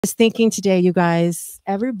was thinking today, you guys,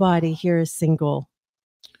 everybody here is single.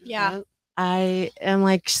 Yeah. I am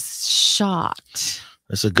like shocked.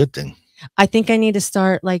 That's a good thing. I think I need to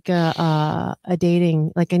start like a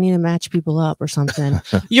dating, like I need to match people up or something.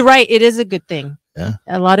 You're right. It is a good thing. Yeah.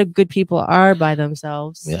 A lot of good people are by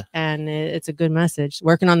themselves. Yeah. And it's a good message,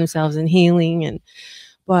 working on themselves and healing.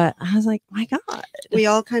 But I was like, my God. We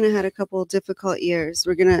all kind of had a couple difficult years.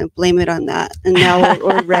 We're going to blame it on that. And now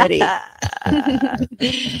we're ready.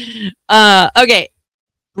 Okay.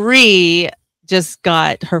 Bree just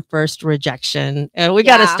got her first rejection, and we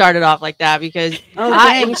got to start it off like that because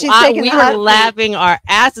we were laughing our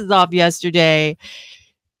asses off yesterday.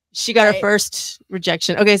 She got her first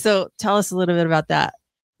rejection. Okay, so tell us a little bit about that.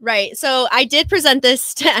 Right. So I did present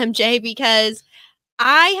this to MJ because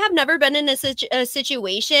I have never been in a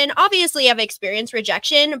situation. Obviously, I've experienced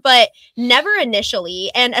rejection, but never initially.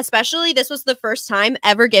 And especially, this was the first time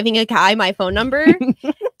ever giving a guy my phone number.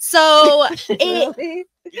 So Really?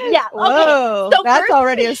 Yeah. Whoa, okay. So that's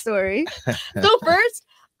already a story. So first,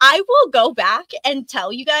 I will go back and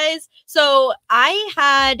tell you guys. So I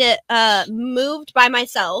had moved by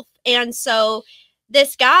myself. And so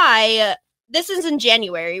this guy, this is in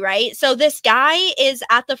January, right? So this guy is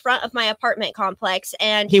at the front of my apartment complex.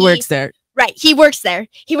 And he works there. Right. He works there.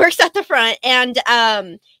 He works at the front. And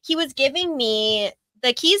he was giving me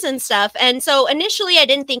the keys and stuff. And so initially I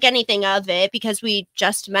didn't think anything of it because we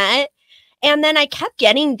just met. And then I kept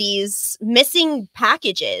getting these missing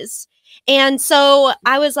packages. And so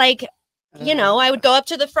I was like, you know, I would go up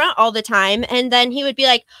to the front all the time. And then he would be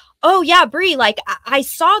like, oh, yeah, Bree, like, I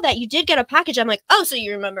saw that you did get a package. I'm like, oh, so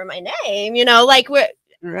you remember my name, you know, like, we're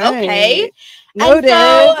okay. Noted. And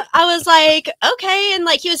so I was like, okay. And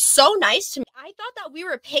like, he was so nice to me. I thought that we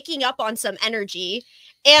were picking up on some energy.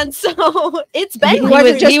 And so it's been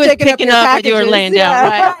he was picking up when you were laying down,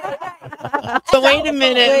 right? So wait a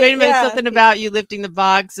minute, something about you lifting the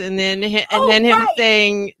box and then him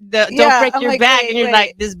saying, "Don't break your back," and you're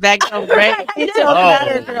like, "This bag don't break." It don't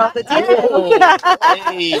matter, girl. And so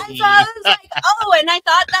I was like, oh, and I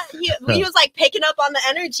thought that he was like picking up on the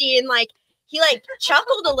energy and like he like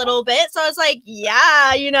chuckled a little bit. So I was like,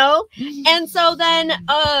 yeah, you know. And so then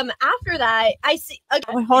after that, I see.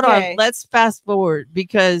 Okay. Wait, hold on, let's fast forward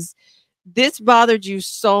because this bothered you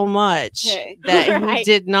so much that he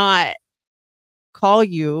did not call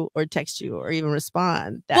you or text you or even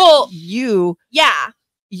respond. That you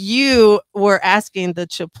were asking the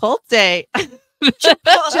Chipotle.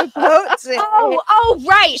 Chipotle. Oh,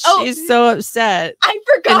 right. Oh, she's so upset. I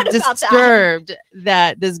forgot and about disturbed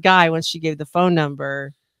that this guy, when she gave the phone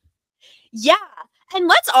number. Yeah. And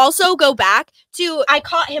let's also go back to, I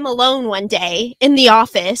caught him alone one day in the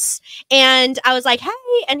office and I was like, hey,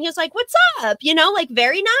 and he was like, what's up? You know, like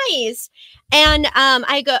very nice. And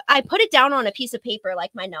I put it down on a piece of paper,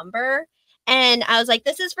 like my number. And I was like,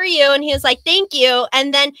 this is for you. And he was like, thank you.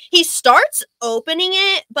 And then he starts opening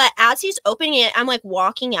it. But as he's opening it, I'm like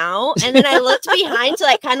walking out. And then I looked behind to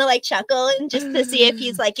like kind of like chuckle and just to see if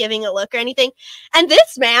he's like giving a look or anything. And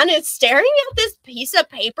this man is staring at this piece of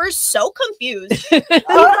paper so confused.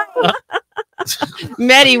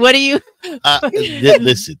 Mehdi, what do you?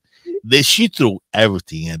 Listen, she threw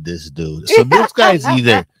everything at this dude. So this guy's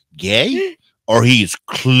either gay or he's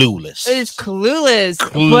clueless. It's clueless.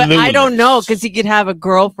 But I don't know because he could have a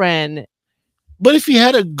girlfriend. But if he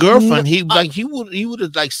had a girlfriend, he would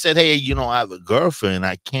have like said, "Hey, you know, I have a girlfriend.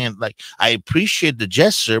 I can't I appreciate the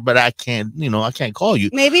gesture, but I can't call you."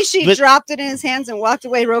 Maybe she dropped it in his hands and walked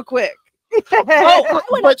away real quick. I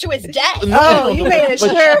went up to his desk. You made it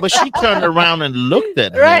sure. But she turned around and looked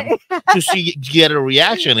at him to get a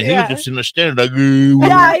reaction, and he was just in the staring like,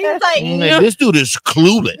 yeah, he's like, this dude is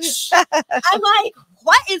clueless. I'm like,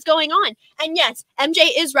 what is going on? And yes,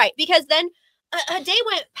 MJ is right because then a day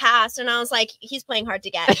went past, and I was like, he's playing hard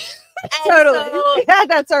to get. Totally. So, yeah,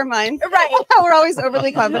 that's our mind. Right. We're always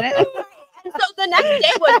overly confident. And so the next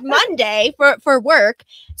day was Monday for work.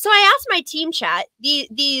 So I asked my team chat,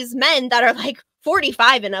 these men that are like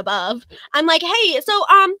 45 and above. I'm like, hey, so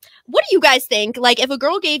what do you guys think? Like, if a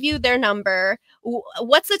girl gave you their number,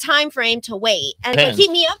 what's the time frame to wait? And like, keep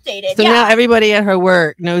me updated. So now everybody at her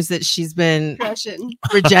work knows that she's been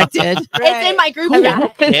rejected. It's in my group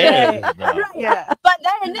chat. Yeah. But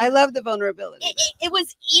then I love the vulnerability. It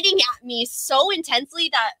was eating at me so intensely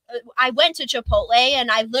that I went to Chipotle and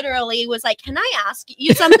I literally was like, can I ask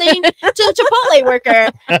you something to the Chipotle worker?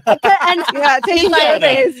 And take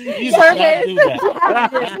surveys.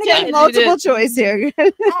 Multiple choice here.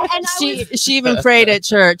 And she even prayed at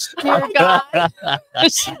church. Dear God.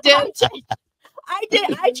 She did.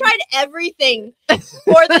 I tried everything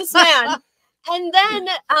for this man. And then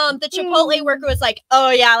the Chipotle worker was like,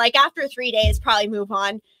 "Oh yeah, like after 3 days, probably move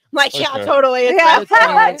on." I'm like, "Yeah, sure. totally, Yeah,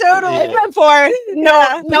 totally. Yeah. for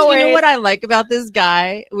no, But you know what I like about this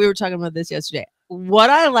guy? We were talking about this yesterday. What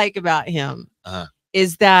I like about him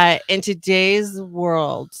is that in today's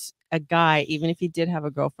world, a guy, even if he did have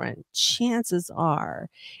a girlfriend, chances are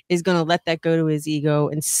is going to let that go to his ego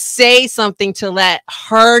and say something to let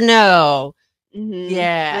her know.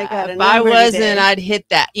 Yeah, if I wasn't, I'd hit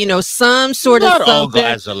that. You know, some sort not of all something.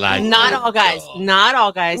 guys are like not that, all guys, though. not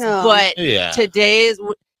all guys, No. but Yeah. today's.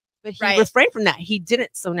 But he Right. refrained from that. He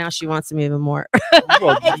didn't. So now she wants him even more.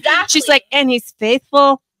 Well, Exactly. She's like, and he's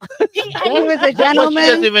faithful. He was a well, she gentleman.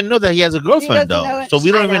 doesn't even know that he has a girlfriend, doesn't know though. it. So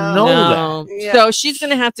we don't I even know. know that. Yeah. So she's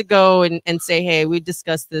gonna have to go and say, hey, we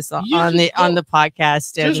discussed this on You just on go- the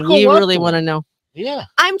podcast, just and go we up really to want to him. know. Yeah.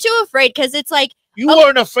 I'm too afraid because it's like You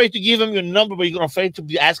weren't afraid to give him your number, but you're afraid to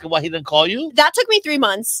be asking why he didn't call you? that took me 3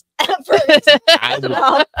 months. First I of would,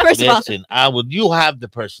 all, listen, I would. You have the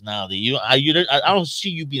personality. I don't see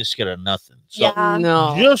you being scared of nothing. So yeah.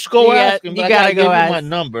 No, just go You ask got- him. you I gotta give go you my ask.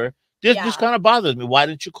 number. This Yeah. kind of bothers me. Why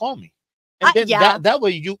didn't you call me? And then Yeah. that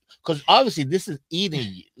way you, because obviously this is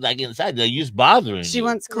eating like inside. Like you're just bothering. She you.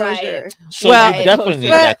 wants closure. So Well, you definitely need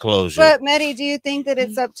but- that closure. But Mehdi, do you think that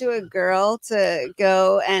it's up to a girl to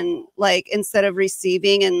go and like instead of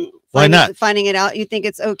receiving and Why not? finding it out, you think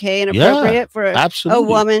it's okay and Yeah, appropriate for a Absolutely.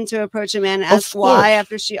 woman to approach a man and Of ask why course.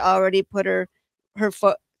 after she already put her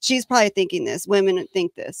foot? She's probably thinking this. Women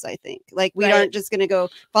think this, I think. Like we Right. aren't just gonna go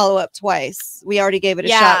follow up twice. We already gave it a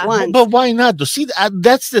Yeah. shot once. But why not? Though? See,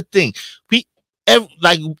 that's the thing.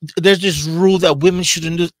 Like there's this rule that women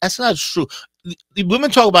shouldn't do. That's not true. The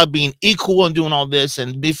women talk about being equal and doing all this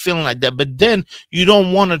and be feeling like that, but then you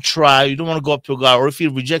don't want to try. You don't want to go up to a guy, or if he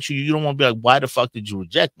rejects you, you don't want to be like, "Why the fuck did you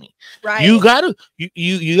reject me?" Right. You gotta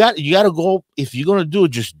go. If you're gonna do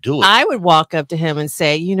it, just do it. I would walk up to him and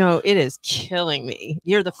say, you know, it is killing me.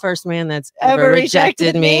 You're the first man that's ever Ever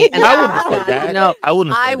rejected rejected me. me. And I wouldn't say that. No, I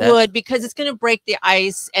wouldn't. Say I that. would, because it's going to break the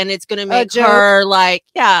ice and it's going to make joke. her like,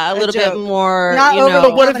 a A little joke. bit more, Not you overly know.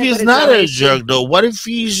 But what if confident, he's but not it's a jerk though? What if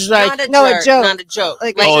he's like, Not a No, a jerk, joke. not a joke.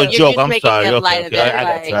 Like, oh, a you're joke? just I'm making sorry. it Okay, light of okay. it, I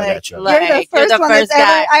got you. I got you. You're like, the first one first that's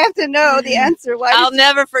guy. ever. I have to know the answer. Why? I'll did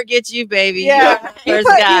never forget you, baby. Yeah, You're you the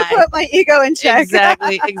first guy. put my ego in check.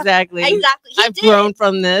 Exactly. Exactly. He I've did. grown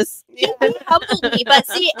from this. He humbled me. But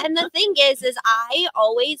see, and the thing is I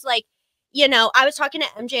always like, you know, I was talking to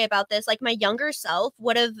MJ about this. Like my younger self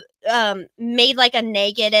would have made like a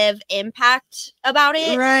negative impact about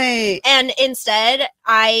it. Right. And instead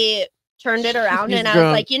I turned it around He's and I grown.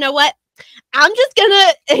 was like, you know what? I'm just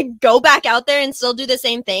gonna go back out there and still do the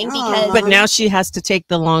same thing because But now she has to take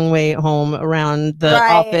the long way home around the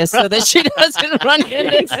Right. office so that she doesn't run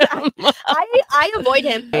into him. I avoid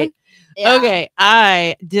him. Yeah. Okay,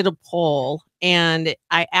 I did a poll and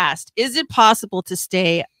I asked, is it possible to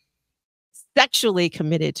stay sexually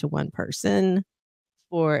committed to one person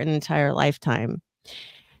for an entire lifetime?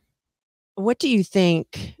 What do you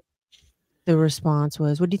think the response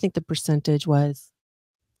was? What do you think the percentage was?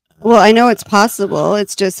 Well, I know it's possible.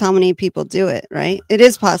 It's just how many people do it, right? It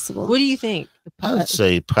is possible. What do you think? I would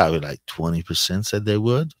say probably like 20% said they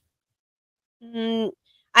would.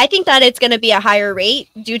 I think that it's going to be a higher rate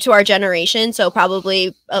due to our generation, so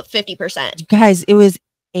probably 50%. Guys, it was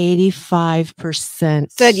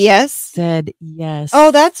 85% Said yes. Said yes.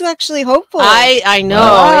 Oh, that's actually hopeful. I know.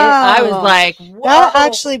 Wow. I was like, whoa. That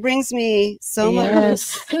actually brings me so much.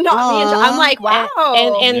 Yes. Not me. I'm like, wow.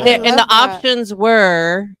 And Yeah. the I love that. options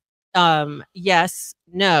were yes,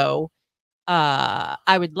 no,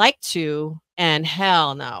 I would like to, and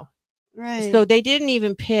hell no. Right. So they didn't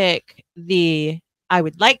even pick the I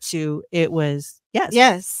would like to. It was yes.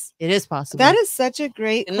 Yes. It is possible. That is such a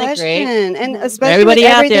great Isn't that great? question. And especially Everybody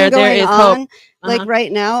with out everything there, there going is on, hope. like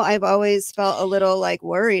right now, I've always felt a little like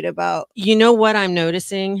worried about. You know what I'm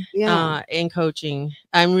noticing Yeah. in coaching?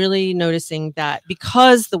 I'm really noticing that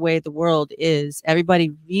because the way the world is,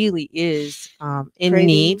 everybody really is in Craving,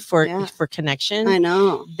 need for yeah. connection. I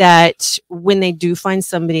know. That when they do find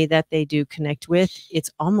somebody that they do connect with,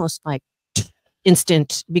 it's almost like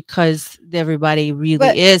instant because everybody really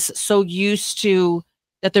But- is so used to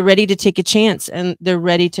that they're ready to take a chance and they're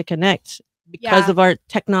ready to connect because Yeah. of our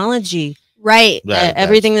technology, Right.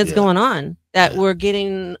 everything that's yeah. going on. That Yeah. we're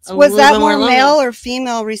getting. A Was little that bit more lonely. male or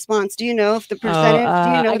female response? Do you know if the percentage? Do you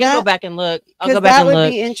know I can that? go back and look. I'll Because go back that and would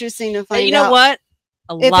look. be interesting to But find you know out. what?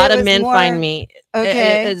 a lot of men more, find me.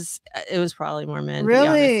 Okay. It was probably more men.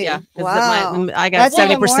 Really? Yeah. Wow. I got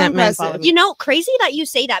 70% men follow me. You know, crazy that you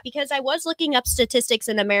say that, because I was looking up statistics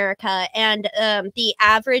in America, and the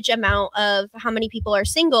average amount of how many people are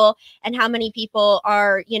single and how many people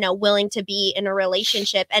are, you know, willing to be in a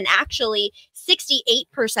relationship. And actually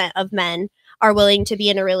 68% of men are willing to be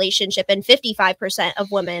in a relationship, and 55%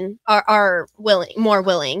 of women are more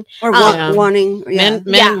willing or wanting. Men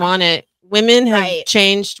want it. Women have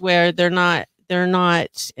changed where they're not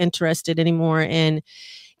interested anymore in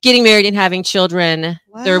getting married and having children.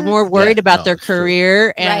 What? They're more worried about their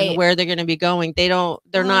career and where they're going to be going.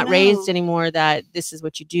 They're not raised anymore that this is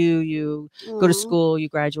what you do. You go to school, you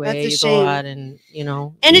graduate, you go out, and you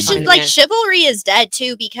know. And it's just like chivalry is dead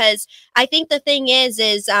too, because I think the thing is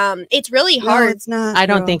it's really hard. No, it's not. I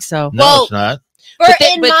don't think so. No, it's not. My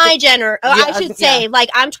I should say, like,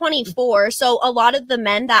 I'm 24, so a lot of the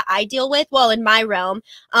men that I deal with, well, in my realm,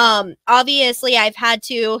 obviously I've had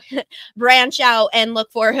to branch out and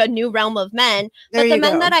look for a new realm of men. But the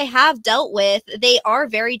men that I have dealt with, they are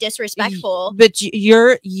very disrespectful. But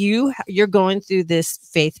you're going through this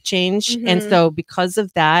faith change, and so because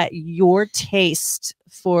of that, your taste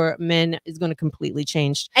for men is going to completely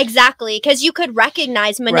change. Exactly, because you could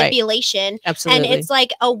recognize manipulation. Absolutely. And it's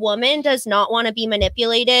like a woman does not want to be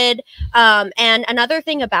manipulated. And another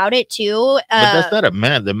thing about it too, but that's not a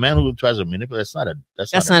man. The man who tries to manipulate, that's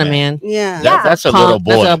not a man. Yeah, that's a little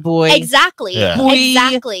boy. That's a boy. Exactly. Yeah.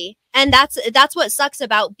 Exactly. And that's what sucks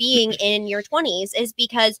about being in your 20s, is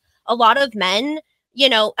because a lot of men, you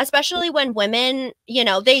know, especially when women, you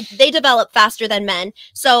know, they develop faster than men.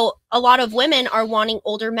 So a lot of women are wanting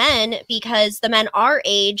older men because the men our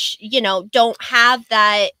age, you know, don't have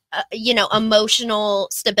that, you know, emotional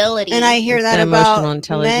stability. And I hear that about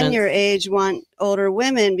men your age want older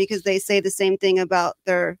women because they say the same thing about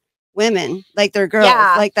their women, like their girls.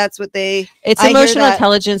 Like that's what it's emotional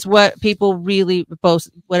intelligence. What people really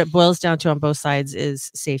what it boils down to on both sides is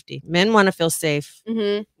safety. Men want to feel safe.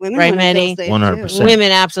 Women, right, Mehdi? 100%.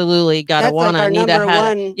 Women absolutely gotta need to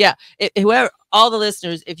have. Yeah, whoever, all the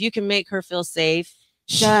listeners, if you can make her feel safe,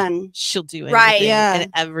 she'll do anything and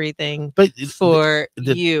everything for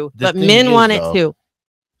you. But men want it too.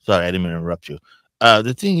 Sorry, I didn't mean to interrupt you.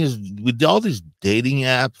 The thing is, with all these dating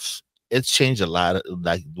apps, it's changed a lot of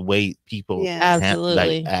like the way people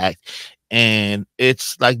act, and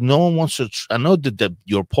it's like no one wants to. I know that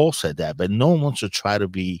your poll said that, but no one wants to try to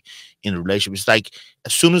be in a relationship. It's like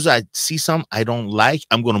as soon as I see something I don't like,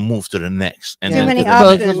 I'm going to move to the next, and then to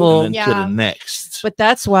the next. But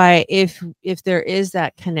that's why if there is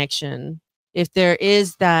that connection, if there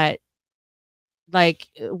is that, like,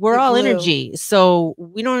 we're all energy, so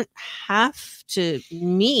we don't have to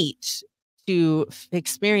meet to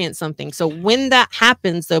experience something. So when that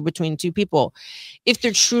happens though between two people, if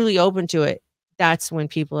they're truly open to it, that's when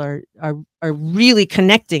people are really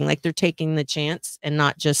connecting, like they're taking the chance and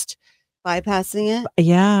not just bypassing it.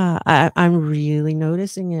 Yeah, I'm really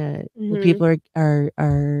noticing it. People are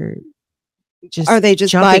they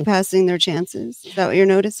just jumping. bypassing their chances? Is that what you're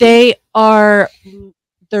noticing? They're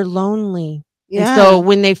lonely. Yeah. And so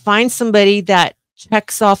when they find somebody that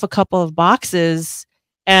checks off a couple of boxes,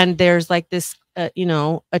 and there's like this, you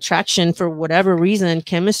know, attraction for whatever reason,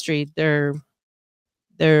 chemistry, they're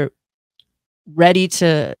ready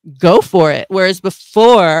to go for it. Whereas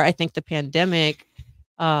before, I think the pandemic,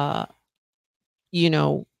 you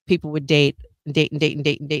know, people would date. But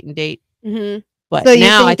so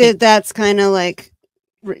now I think that's kind of like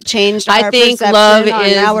changed. I think love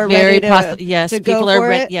is very possible. Yes, people are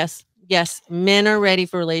ready. Yes, men are ready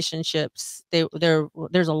for relationships.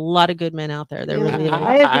 There's a lot of good men out there.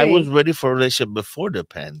 I was ready for a relationship before the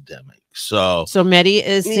pandemic. So Mehdi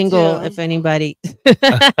is single, if anybody.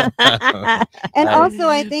 And also,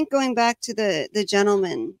 I think going back to the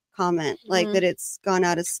gentleman comment, like that it's gone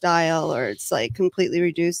out of style or it's like completely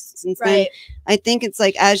reduced since then. I think it's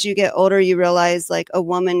like as you get older, you realize like a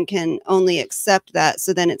woman can only accept that.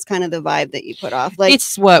 So then it's kind of the vibe that you put off. Like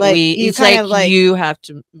it's what it's like you have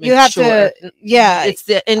to it's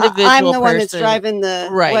the individual I'm the one that's driving the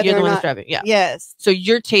you're the one that's driving. Yeah. Yes. So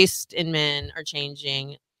your taste in men are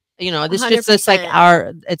changing. You know, this is just like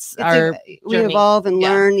our we evolve and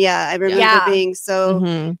learn. Yeah, I remember being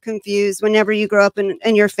so confused whenever you grow up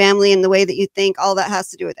in your family and the way that you think, all that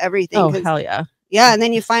has to do with everything. Oh, hell yeah. Yeah, and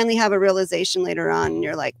then you finally have a realization later on and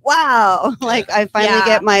you're like, wow, like I finally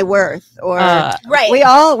get my worth. Or we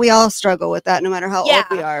all struggle with that no matter how old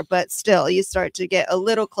we are, but still you start to get a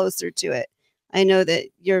little closer to it. I know that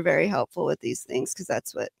you're very helpful with these things because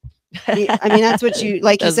that's what I mean, that's what you,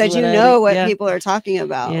 like you said, you know what people are talking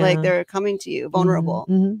about. Like they're coming to you vulnerable,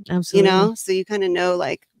 absolutely. You know, so you kind of know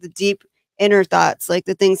like the deep inner thoughts, like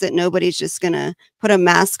the things that nobody's just gonna put a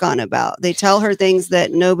mask on about. They tell her things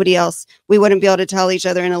that nobody else, we wouldn't be able to tell each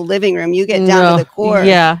other in a living room. You get down to the core.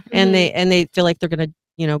 Yeah. And they feel like they're gonna,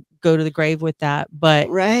 you know, go to the grave with that. But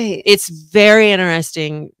it's very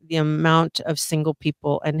interesting the amount of single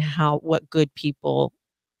people and what good people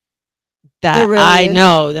that really I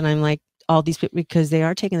know that I'm like, all these people, because they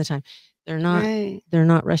are taking the time. They're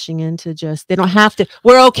not rushing into they don't have to.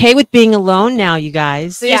 We're okay with being alone now, you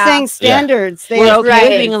guys. So you're saying standards. We're okay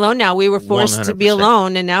with being alone now. We were forced 100%. To be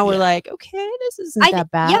alone, and now we're like, okay, this isn't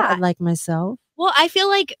that bad. I like myself. Well, I feel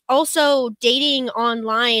like also dating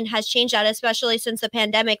online has changed that, especially since the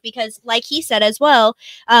pandemic, because like he said as well,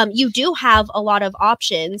 you do have a lot of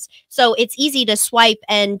options. So it's easy to swipe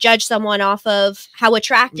and judge someone off of how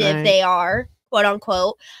attractive they are, quote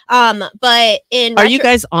unquote. But are you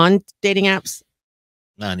guys on dating apps?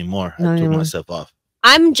 Not anymore. I took myself off.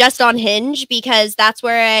 I'm just on Hinge because that's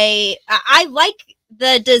where I like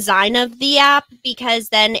the design of the app, because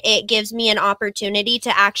then it gives me an opportunity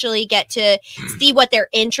to actually get to see what their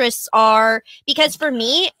interests are. Because for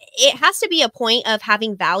me, it has to be a point of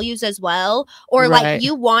having values as well, or like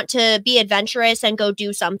you want to be adventurous and go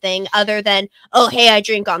do something other than, oh, hey, I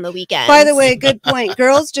drink on the weekend. By the way, good point.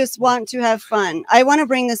 Girls just want to have fun. I want to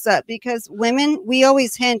bring this up because women, we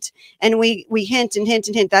always hint and we hint and hint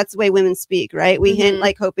and hint. That's the way women speak, right? We hint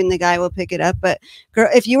like hoping the guy will pick it up. But girl,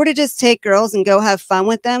 if you were to just take girls and go have fun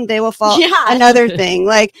with them, they will fall. Another thing,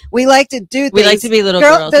 like we like to do things. We like to be little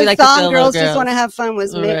girls. The like song "Girls Just Want to Have Fun"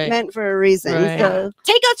 was meant for a reason. So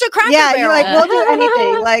take us to Cracker Barrel. You're like, we'll do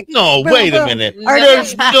anything. Like, no, wait a minute.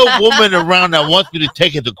 There's no woman around that wants you to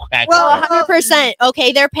take it to Cracker Barrel. 100%.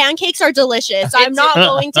 Okay, their pancakes are delicious. I'm not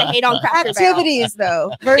going to hate on Cracker Barrel. Activities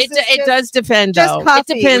though. It does depend though. It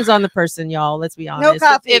depends on the person, y'all. Let's be honest. No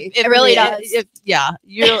coffee. It really does.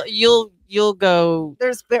 You'll go.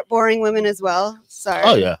 There's boring women as well. Sorry.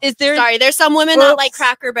 Oh yeah. There's some women that like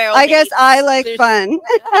Cracker Barrel. I guess I like fun.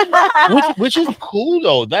 which is cool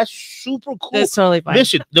though. That's super cool. That's totally fine.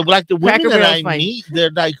 Listen, the women that I meet,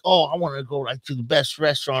 they're like, oh, I want to go like to the best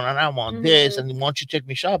restaurant and I want this, and why don't you take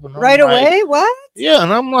me shopping? Right away? What? Yeah,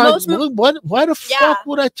 and I'm like, why the fuck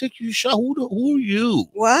would I take you shopping? Who are you?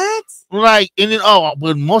 What? Like, and then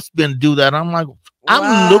but most men do that. I'm like,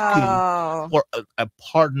 I'm looking for a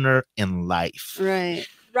partner in life. Right.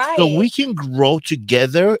 So we can grow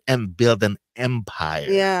together and build an empire.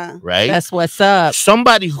 Yeah. Right? That's what's up.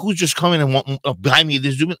 Somebody who's just coming and want buy me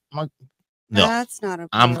this. No. That's not a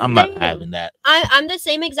problem. I'm not having that. I'm the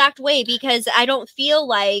same exact way, because I don't feel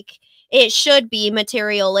like it should be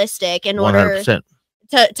materialistic in order 100%.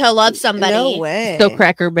 To love somebody. No way. So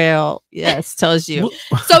Cracker Barrel, yes, tells you.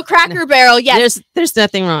 So Cracker Barrel, yes. There's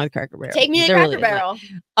nothing wrong with Cracker Barrel. Take me to Cracker Barrel.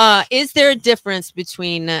 Is there a difference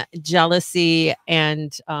between jealousy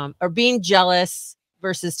and or being jealous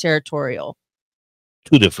versus territorial?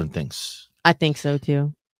 Two different things. I think so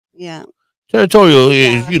too. Yeah. Territorial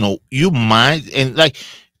is, you mind, and like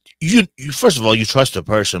you first of all, you trust the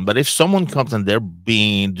person, but if someone comes and they're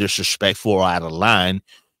being disrespectful or out of line,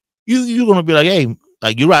 you're gonna be like, hey,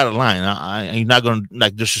 like you're out of line. You're not gonna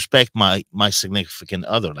like disrespect my significant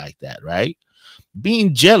other like that, right?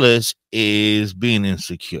 Being jealous is being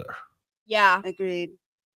insecure. Yeah, agreed.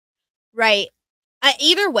 Right.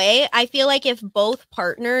 Either way, I feel like if both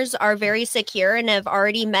partners are very secure and have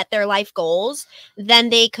already met their life goals,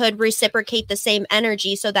 then they could reciprocate the same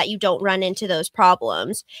energy so that you don't run into those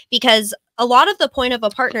problems. Because a lot of the point of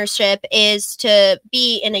a partnership is to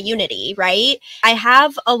be in a unity, right? I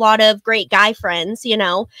have a lot of great guy friends, and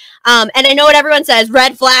I know what everyone says,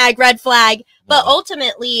 red flag, but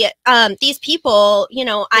ultimately, these people,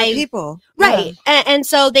 people. Right. Yeah. And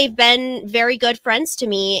so they've been very good friends to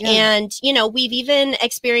me. Yeah. And, we've even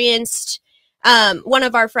experienced one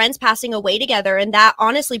of our friends passing away together. And that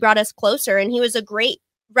honestly brought us closer. And he was a great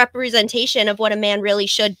representation of what a man really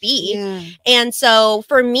should be. Yeah. And so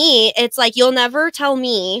for me, it's like, you'll never tell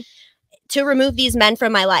me to remove these men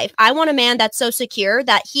from my life. I want a man that's so secure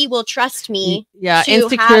that he will trust me. Yeah,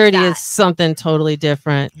 insecurity is something totally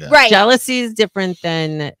different. Yeah. Right. Jealousy is different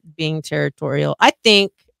than being territorial.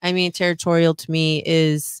 Territorial to me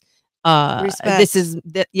is respect. This is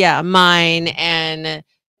mine, and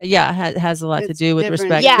has a lot to do with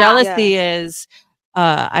respect. Yeah. Jealousy is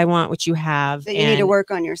I want what you have. That you need to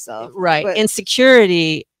work on yourself. Right. But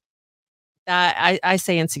insecurity, I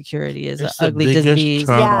say insecurity is an ugly disease.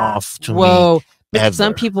 Turn off to me. But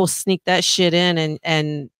some people sneak that shit in,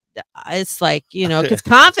 and it's like, because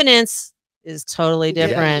confidence is totally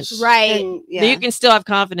different. Yes. Right. And, You can still have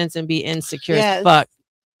confidence and be insecure as Yes. fuck.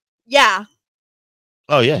 Yeah.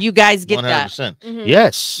 Oh yeah. You guys get 100%. that. Mhm.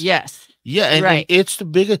 Yes. Yes. Yeah, and Right. it's the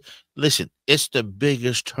biggest. Listen, it's the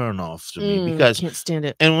biggest turnoff to me because can't stand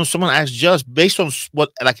it. And when someone acts just based on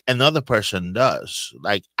what like another person does,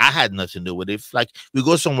 like I had nothing to do with it. If like we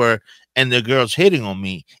go somewhere and the girl's hitting on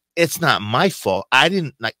me, it's not my fault. I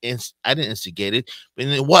didn't I didn't instigate it. But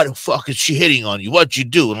then, what the fuck is she hitting on you? What'd you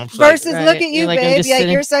do? And I'm just versus Right. look at You're you, like, I'm babe. just Like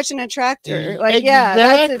sitting- you're such an attractor. Like yeah,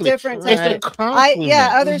 that's a different It's type a of. compliment.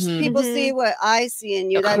 Others Mhm. people see what I see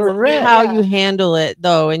in you. That's Correct. How you handle it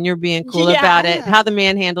though, and you're being cool Yeah. about it. Yeah. How the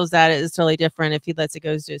man handles that is totally different if he lets it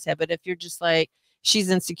go to his head. But if you're just like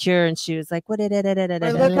she's insecure and she was like, what? Or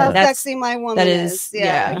look how That's- sexy my woman that is. is- Yeah,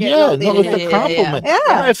 yeah. getting Yeah, all no, leaded it's a in. compliment. Yeah.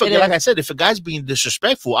 Now, if It like is. I said, if a guy's being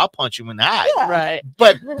disrespectful, I'll punch him in the eye. Yeah. right.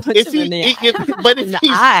 But Punch if him he, in the but in if the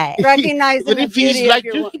he's eye. Recognizing but the if he's beauty like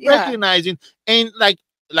of your just yeah. recognizing and like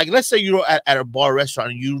let's say you're at a bar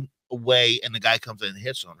restaurant and you away and the guy comes in and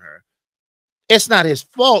hits on her. It's not his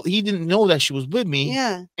fault. He didn't know that she was with me.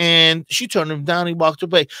 Yeah. And she turned him down. He walked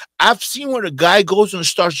away. I've seen where the guy goes and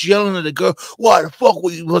starts yelling at the girl, "What the fuck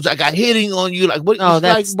was that guy hitting on you?" Like, what? Oh, It's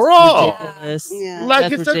that's like, bro. ridiculous. Yeah. Like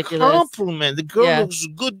That's it's ridiculous. a compliment. The girl Yeah. looks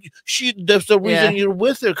good. That's the reason Yeah. you're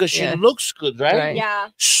with her because she Yeah. looks good, right? Right. Yeah.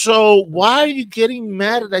 So why are you getting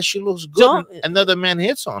mad at that she looks good? Don't- and another man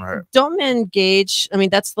hits on her. Don't men gauge? I mean,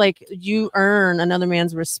 that's like you earn another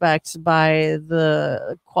man's respect by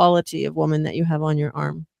the quality of woman that you have on your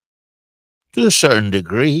arm. To a certain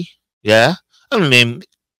degree, yeah. I mean,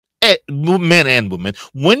 men and women.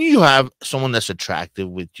 When you have someone that's attractive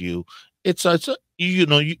with you, it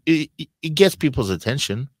gets people's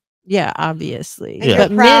attention. Yeah, obviously. And Yeah.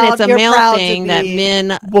 But you're men, proud- it's a you're male proud to thing that be-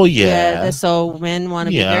 men. Well, yeah. So men want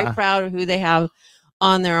to be Yeah. very proud of who they have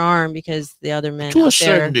on their arm because the other men To a out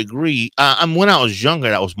certain there. degree. When I was younger,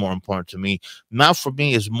 that was more important to me. Now, for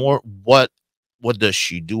me, is more what does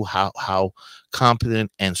she do? How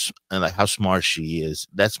competent and like how smart she is.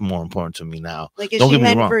 That's more important to me now. Like is Don't she get me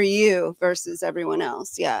meant wrong. for you versus everyone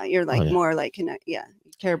else? Yeah. You're like Oh, yeah. more like connect. Yeah.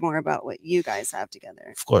 You care more about what you guys have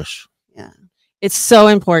together. Of course. Yeah. It's so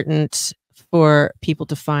important for people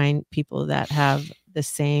to find people that have the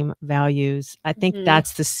same values. I think Mhm.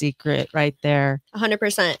 that's the secret right there.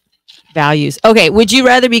 100%. Values. Okay. Would you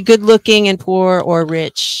rather be good looking and poor or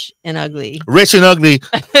rich and ugly? Rich and ugly.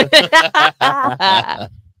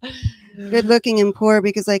 Good looking and poor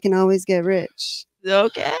because I can always get rich.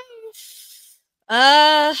 Okay.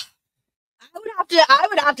 I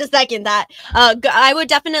would have to second that. I would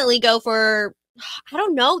definitely go for. I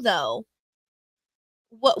don't know though.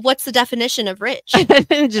 What's the definition of rich?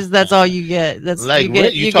 Just that's all you get. That's Like you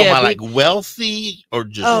get. you talking about like wealthy or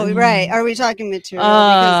just Oh, right. Are we talking material?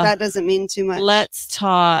 Because that doesn't mean too much. Let's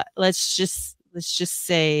just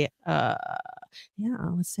say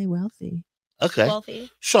let's say wealthy. okay.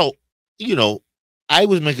 Wealthy. So, I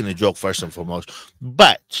was making a joke first and foremost,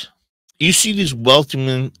 but you see these wealthy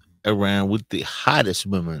men around with the hottest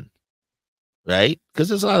women, right? Because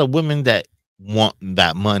there's a lot of women that want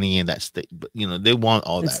that money and that state, but they want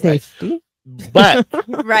all that, right? Safety. But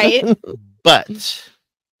Right. but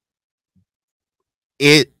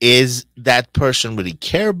it is that person really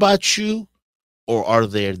care about you, or are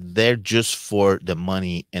they there just for the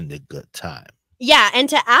money and the good time? Yeah, and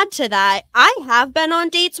to add to that, I have been on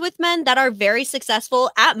dates with men that are very successful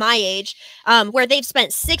at my age, where they've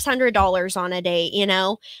spent $600 on a date,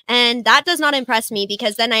 and that does not impress me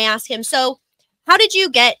because then I ask him, so how did you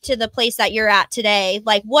get to the place that you're at today?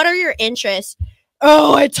 Like, what are your interests?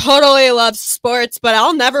 Oh, I totally love sports, but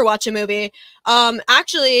I'll never watch a movie.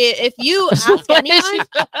 Actually, if you ask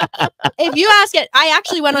anyone, I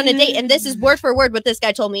actually went on a date and this is word for word what this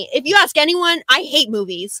guy told me. If you ask anyone, I hate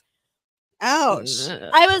movies. Ouch.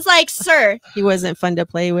 I was like, sir, He wasn't fun to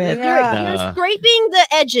play with. Yeah. you're scraping the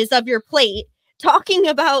edges of your plate, talking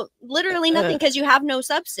about literally nothing because you have no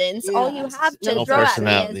substance. All you Yes. have to No throw at me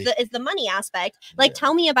personality. is the money aspect. Like, Yeah.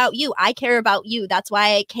 tell me about you. I care about you. That's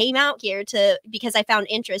why I came out here because I found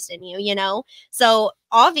interest in you, So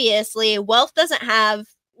obviously, wealth doesn't have,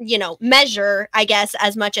 measure, I guess,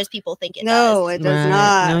 as much as people think it No, does. it does Right.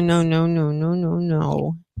 not. No.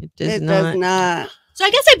 It does It not. does not. So I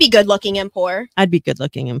guess I'd be good looking and poor. I'd be good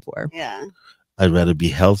looking and poor. Yeah. I'd rather be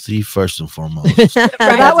healthy first and foremost.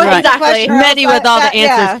 That was exactly Mehdi with all the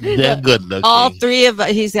answers. Then good looking. All three of us.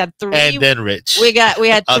 He's had three. And then rich. We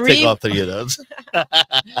had I'll three. take all three of those.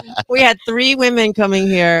 We had three women coming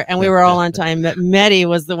here, and we were all on time. But Mehdi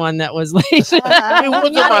was the one that was late. It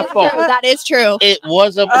wasn't my fault. That is true. It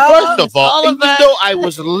wasn't. First of all, even though I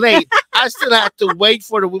was late, I still had to wait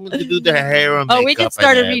for the women to do their hair and makeup. We just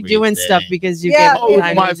started redoing stuff because you Yeah, gave oh,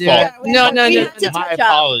 time my to do fault. it. No. My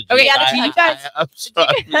apologies. Okay, you guys. I'm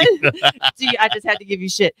sorry. I just had to give you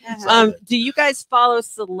shit. Do you guys follow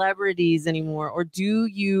celebrities anymore, or do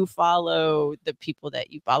you follow the people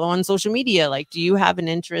that you follow on social media? Like, do you have an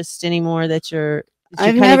interest anymore that you're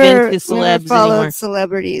I've never followed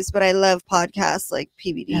celebrities, but I love podcasts like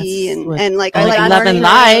PBD and like I like Love and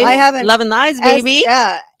Lies. I haven't Love and Lies, baby.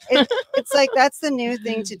 It's like that's the new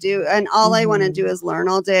thing to do, and all I want to do is learn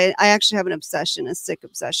all day. I actually have an obsession, a sick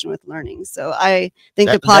obsession with learning. So I think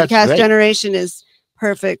the podcast generation is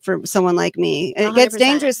perfect for someone like me. And it gets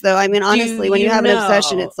dangerous though. I mean, honestly, when you have an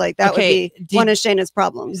obsession, it's like that would be one of Shana's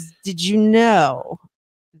problems. Did you know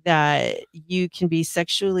that you can be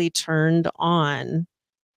sexually turned on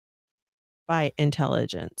by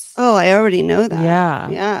intelligence? Oh, I already know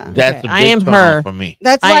that. Yeah. That's I am her for me.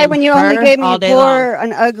 That's why when you only gave me poor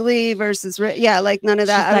and ugly versus like none of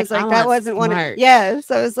that. I was like, that wasn't one of yes.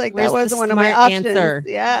 I was like, that wasn't one of my options.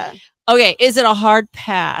 Yeah. Okay. Is it a hard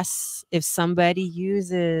pass if somebody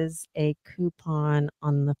uses a coupon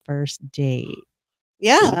on the first date?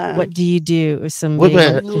 Yeah. What do you do if somebody?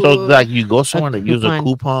 So like you go somewhere to use a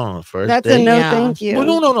coupon on the first date? That's a no, thank you.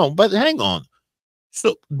 Well, no. But hang on.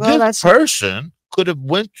 So this person could have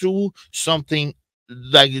went through something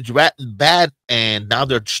like it's bad, and now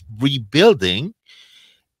they're rebuilding.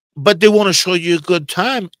 But they want to show you a good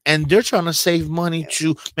time, and they're trying to save money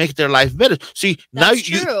to make their life better. See, now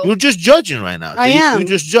you're just judging right now. I am. You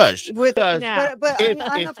just judged. But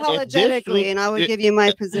unapologetically, and I would give you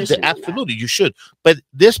my position. Absolutely, you should. But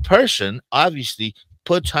this person obviously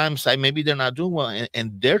put time aside. Maybe they're not doing well,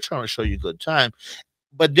 and they're trying to show you a good time.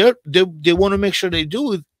 But they want to make sure they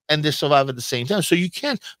do it, and they survive at the same time. So you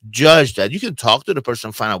can't judge that. You can talk to the person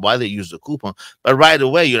and find out why they use the coupon. But right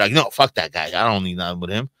away, you're like, no, fuck that guy. I don't need nothing with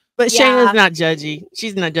him. But Shana's not judgy.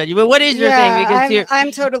 She's not judgy. But what is your thing? Because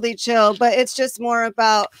I'm totally chill, but it's just more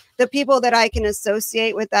about the people that I can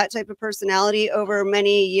associate with that type of personality over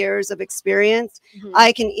many years of experience.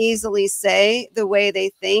 I can easily say the way they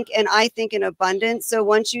think, and I think in abundance. So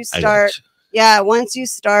once you start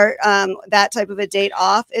that type of a date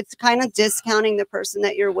off, it's kind of discounting the person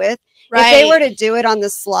that you're with. Right. If they were to do it on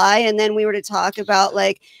the sly, and then we were to talk about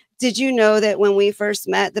like, did you know that when we first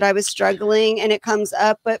met that I was struggling, and it comes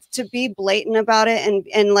up, but to be blatant about it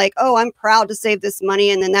and like, oh, I'm proud to save this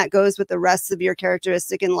money, and then that goes with the rest of your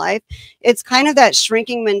characteristic in life. It's kind of that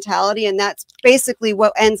shrinking mentality, and that's basically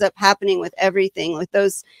what ends up happening with everything with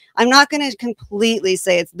those. I'm not going to completely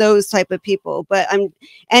say it's those type of people, but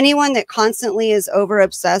anyone that constantly is over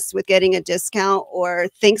obsessed with getting a discount or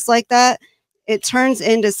thinks like that, it turns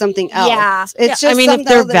into something else. Yeah. It's just, I mean, if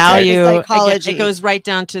their value, psychology. It goes right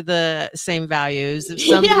down to the same values. If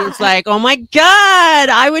somebody's like, oh my God,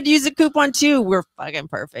 I would use a coupon too, we're fucking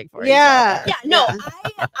perfect for each other. Yeah, no,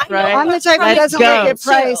 right? I'm the type that doesn't look at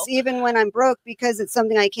price even when I'm broke, because it's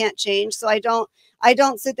something I can't change. So I don't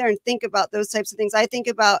sit there and think about those types of things. I think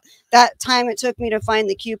about that time it took me to find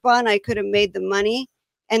the coupon. I could have made the money.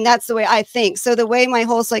 And that's the way I think. So the way my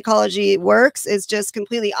whole psychology works is just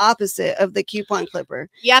completely opposite of the coupon clipper.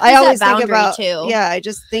 Yeah, I always think about too. Yeah, I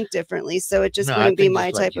just think differently. So it just wouldn't be my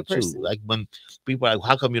type of person. Too. Like when people are like,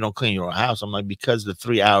 how come you don't clean your house? I'm like, because the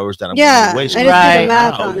 3 hours that I'm wasting. I just do the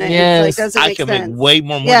math on it. Yes. Like, I can make way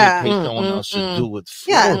more money to pay someone else to do with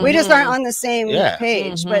food. Yeah, we just aren't on the same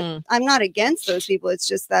page. But I'm not against those people. It's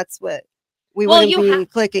just that's what we wouldn't be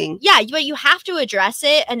clicking. Yeah, but you have to address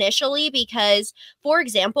it initially because, for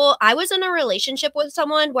example, I was in a relationship with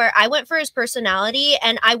someone where I went for his personality,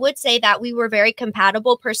 and I would say that we were very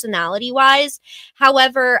compatible personality-wise.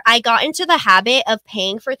 However, I got into the habit of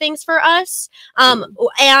paying for things for us.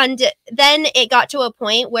 And then it got to a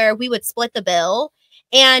point where we would split the bill.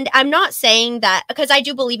 And I'm not saying that because I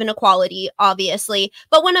do believe in equality, obviously.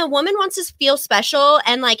 But when a woman wants to feel special,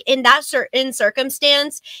 and like in that certain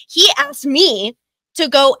circumstance, he asked me to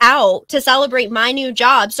go out to celebrate my new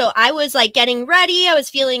job. So I was like getting ready. I was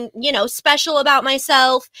feeling, special about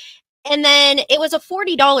myself. And then it was a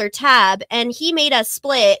 $40 tab, and he made us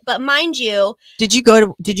split. But mind you, did you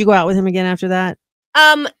go out with him again after that?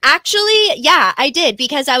 Actually, yeah, I did,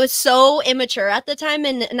 because I was so immature at the time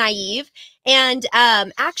and naive. And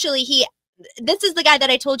actually, this is the guy that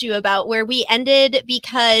I told you about, where we ended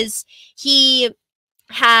because he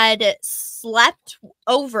had slept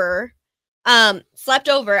over. I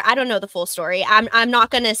don't know the full story. I'm not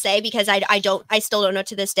gonna say because I still don't know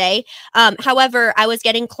to this day. However, I was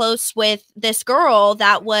getting close with this girl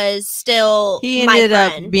that was still he my ended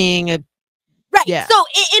friend. up being a right. Yeah. So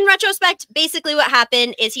in retrospect, basically what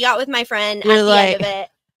happened is he got with my friend You're at the like, end of it.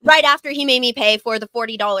 Right after he made me pay for the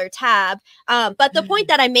 $40 tab. But the point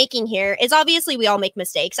that I'm making here is obviously we all make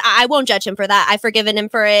mistakes. I won't judge him for that. I've forgiven him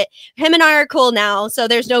for it. Him and I are cool now, so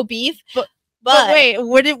there's no beef. But wait,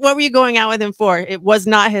 what were you going out with him for? It was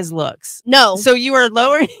not his looks. No. So you were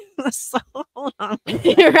lowering the hold on.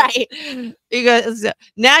 Right. Because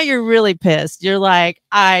now you're really pissed. You're like,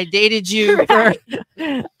 I dated you for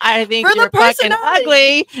I think for you're fucking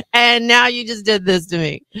ugly, and now you just did this to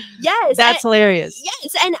me. Yes. That's hilarious.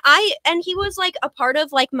 Yes. And he was like a part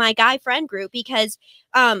of like my guy friend group because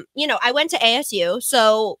you know, I went to ASU,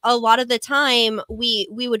 so a lot of the time we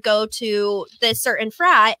would go to this certain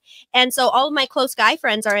frat, and so all of my close guy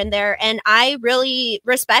friends are in there, and I really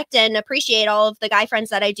respect and appreciate all of the guy friends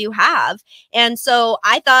that I do have, and so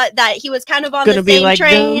I thought that he was kind of on the same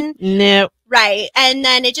train. No. Right. And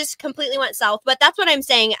then it just completely went south. But that's what I'm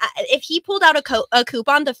saying. If he pulled out a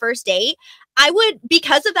coupon the first date, I would,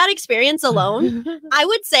 because of that experience alone, I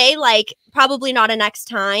would say like probably not a next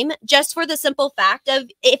time, just for the simple fact of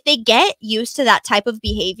if they get used to that type of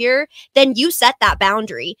behavior, then you set that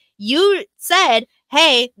boundary. You said,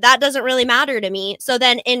 hey, that doesn't really matter to me. So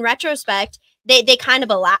then in retrospect, they kind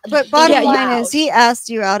of allow. But bottom line is, he asked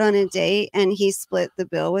you out on a date and he split the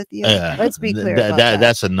bill with you. Let's be clear about that.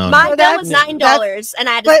 That's a no. My bill was $9, and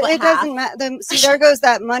I had to split it doesn't matter. See, there goes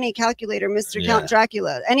that money calculator, Mr. Count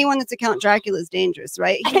Dracula. Anyone that's a Count Dracula is dangerous,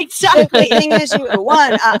 right? Exactly. The thing is,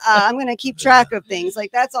 I'm going to keep track of things.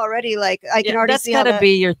 Like that's already like I can already see. That's got to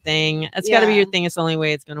be your thing. That's got to be your thing. It's the only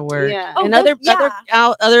way it's going to work. Yeah. And other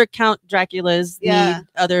Count Draculas need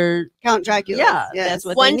other Count Dracula. Yeah, that's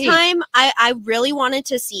what one they need. time I really wanted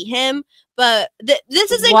to see him, but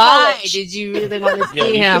this is in Why college. did you really want to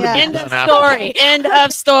see him? Yeah. End of story. End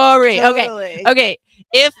of story. Totally. Okay.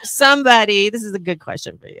 If somebody, this is a good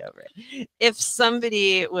question for you, Ray. If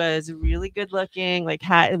somebody was really good looking, like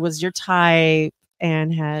was your type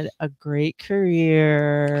and had a great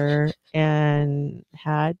career and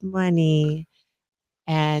had money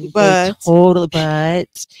and they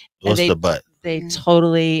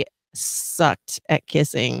totally sucked at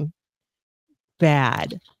kissing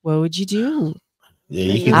bad, what would you do?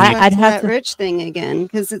 I'd have that rich thing again,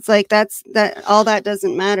 because it's like all that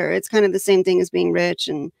doesn't matter. It's kind of the same thing as being rich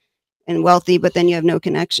and wealthy, but then you have no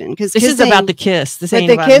connection. Because this is about the kiss. This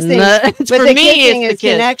ain't about kissing. But for me, kissing is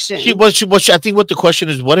connection. I think what the question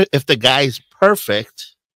is: what if the guy is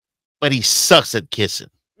perfect, but he sucks at kissing?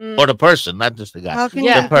 Or the person, not just the guy. How can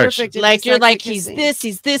you be perfect? Like you're like he's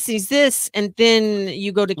this, and then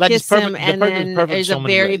you go to kiss him, and then there's a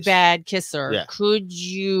very bad kisser. Yeah. Could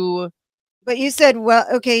you? But you said, well,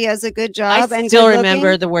 okay, he has a good job. I still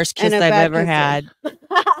remember the worst kiss I've ever had.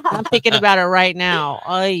 I'm thinking about it right now.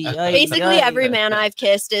 Basically, every man I've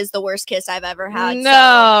kissed is the worst kiss I've ever had.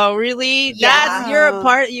 No, really? Yeah. You're a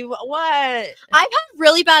part. What? I've had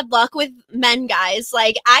really bad luck with men, guys.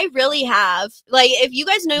 Like, I really have. Like, if you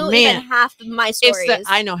guys know even half of my stories.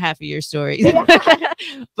 I know half of your stories.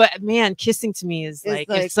 But man, kissing to me is like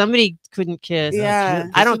if somebody couldn't kiss,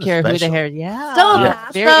 I don't care who the hair. Yeah.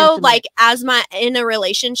 So, like, as in a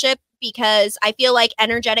relationship, because I feel like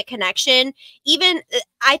energetic connection, even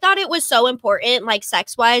I thought it was so important, like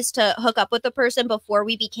sex wise, to hook up with the person before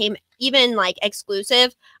we became even like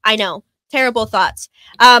exclusive. I know, terrible thoughts.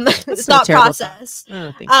 Thought process.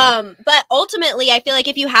 But ultimately, I feel like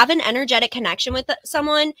if you have an energetic connection with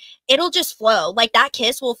someone, it'll just flow. Like that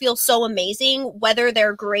kiss will feel so amazing, whether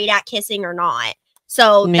they're great at kissing or not.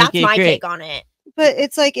 So that's my take on it. But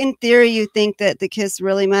it's like, in theory, you think that the kiss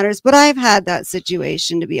really matters. But I've had that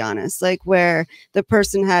situation, to be honest, like where the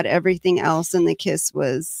person had everything else and the kiss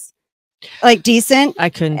was like decent. I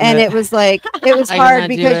couldn't. And it was like, it was hard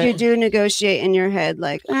because you do negotiate in your head.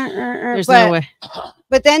 Like, there's no way.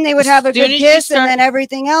 But then they would have a good kiss and then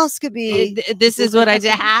everything else could be. This is what I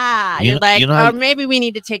did. You're like, or maybe we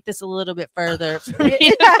need to take this a little bit further.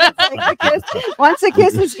 Once a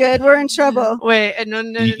kiss is good, we're in trouble. Wait, no.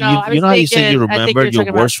 You know how you said you remember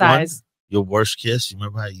your worst one? Your worst kiss? You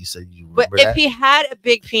remember how you said you remember But if he had a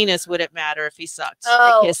big penis, would it matter if he sucked?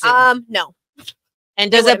 No.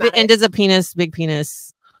 And does a big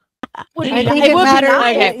penis? I think it matters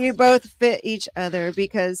that you both fit each other,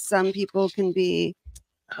 because some people can be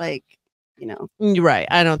like you know. You're right.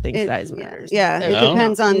 I don't think size matters. Yeah, it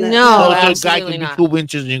depends on the. No, so a guy could be 2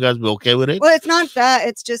 inches and you guys be okay with it? Well, it's not that.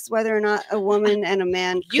 It's just whether or not a woman and a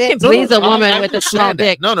man. You can please a woman with a small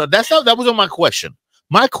dick. No, that's not. That wasn't my question.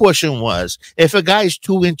 My question was, if a guy is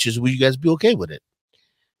 2 inches, will you guys be okay with it?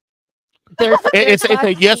 It's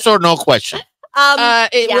a yes or no question.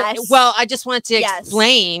 Yes. Well, I just want to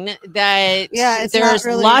explain that there's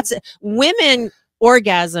really... lots of women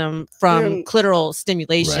orgasm from clitoral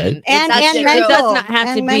stimulation, right. and mental. It does not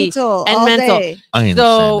have to mental, be and mental. Day. I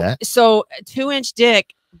understand that. So 2-inch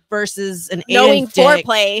dick versus an 8-inch knowing dick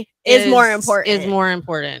foreplay is more important. Is more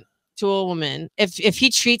important to a woman. If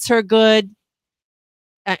he treats her good,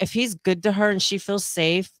 if he's good to her and she feels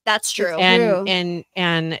safe, that's true.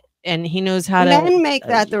 And he knows how to. Men make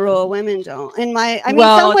that the rule. Women don't. I mean,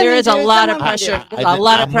 well, there is a lot of pressure. A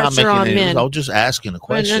lot of pressure on men. I was just asking a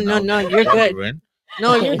question. No, you're good.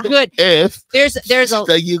 No, you're good. If there's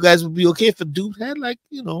a you guys would be okay if a dude had like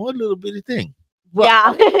a little bitty thing.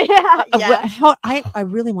 Well, yeah. I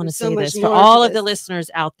really want to say this for all of the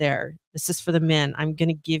listeners out there. This is for the men. I'm going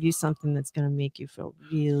to give you something that's going to make you feel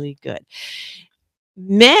really good.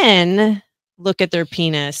 Men look at their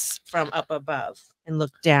penis from up above and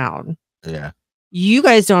look down. Yeah. You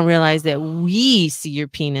guys don't realize that we see your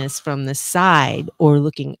penis from the side or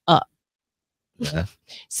looking up. Yeah.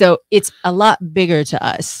 So it's a lot bigger to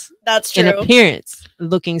us. That's true. In appearance,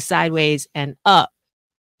 looking sideways and up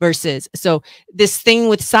versus. So this thing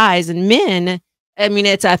with size and men, I mean,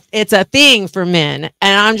 it's a thing for men.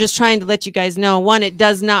 And I'm just trying to let you guys know, one, it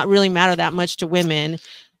does not really matter that much to women.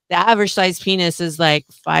 The average size penis is like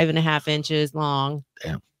 5.5 inches long.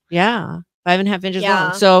 Damn. Yeah. 5.5 inches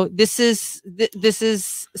long. So this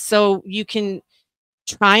is so you can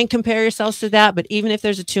try and compare yourselves to that. But even if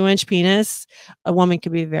there's a 2-inch penis, a woman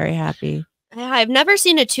could be very happy. I've never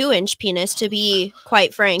seen a 2-inch penis, to be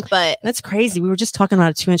quite frank, but that's crazy. We were just talking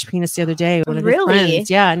about a 2-inch penis the other day. One of really? Friends.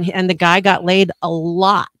 Yeah. And the guy got laid a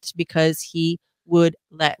lot because he would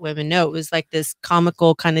let women know. It was like this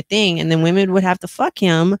comical kind of thing. And then women would have to fuck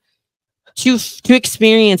him to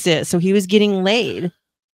experience it. So he was getting laid.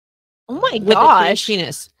 Oh my gosh.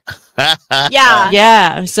 Penis.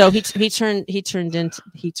 Yeah. So he turned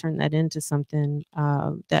that into something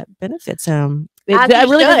that benefits him. That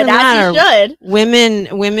really doesn't matter.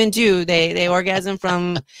 Women do. They orgasm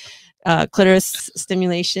from clitoris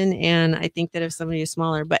stimulation, and I think that if somebody is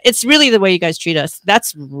smaller, but it's really the way you guys treat us.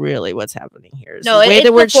 That's really what's happening here. No, the way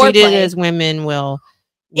that we're treated as women will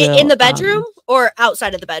in the bedroom or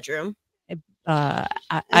outside of the bedroom.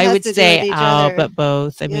 I would say out, but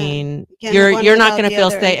both. I mean, you're not going to feel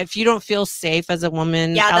safe if you don't feel safe as a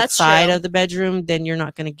woman outside of the bedroom. Then you're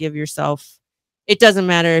not going to give yourself. It doesn't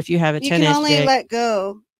matter if you have a 10-inch dick. You can only let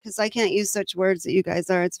go, because I can't use such words that you guys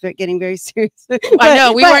are. It's getting very serious. I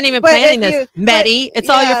know we weren't even planning this, Mehdi. It's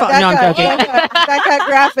all your fault. No, I'm joking. That got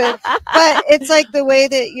graphic. But it's like the way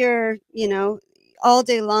that you're, all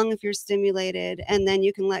day long, if you're stimulated, and then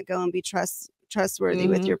you can let go and be trustworthy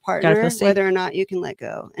with your partner, whether or not you can let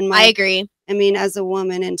go. And I agree. I mean, as a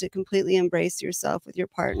woman, and to completely embrace yourself with your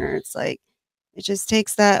partner, it's like it just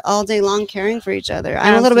takes that all day long caring for each other.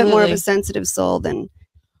 I'm a little bit more of a sensitive soul than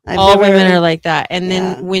all women are like that. And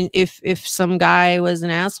then when if some guy was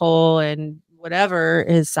an asshole and whatever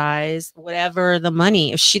his size, whatever the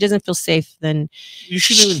money, if she doesn't feel safe, then you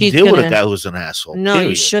shouldn't even deal with a guy who's an asshole. No, period.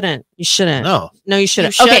 You shouldn't. You shouldn't. No, you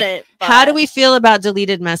shouldn't. Okay, how do we feel about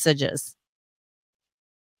deleted messages?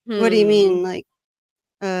 What do you mean, like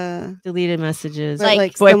deleted messages,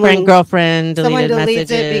 like boyfriend, girlfriend, deleted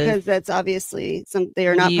messages? It because that's obviously they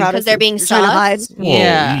are not proud of, because they're being trying to hide.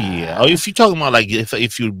 Yeah. Oh, if you're talking about like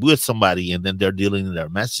if you're with somebody and then they're deleting their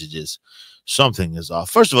messages, something is off.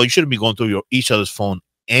 First of all, you shouldn't be going through each other's phone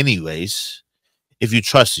anyways if you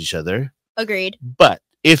trust each other. Agreed. But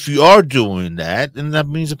if you are doing that, then that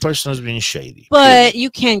means the person is being shady. But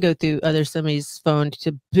you can go through somebody's phone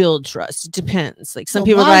to build trust. It depends. Like some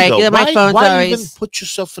people are like, yeah, my phone's why always. Even put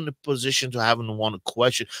yourself in the position to having to want to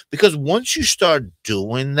question? Because once you start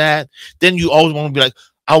doing that, then you always want to be like,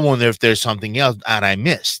 I wonder if there's something else that I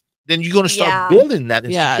missed. Then you're going to start building that.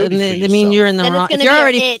 Yeah, and I mean, you're in the wrong. If you're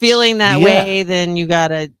already feeling that way, then you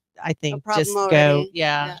gotta, I think, just go.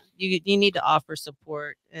 Yeah. You need to offer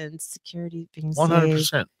support and security, being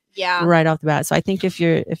 100%. Yeah, right off the bat. So I think if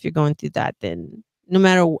you're going through that, then no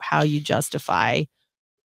matter how you justify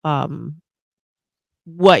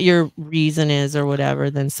what your reason is or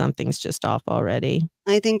whatever, then something's just off already.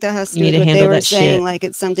 I think that has to do with what they were saying. Like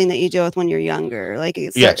it's something that you deal with when you're younger. Like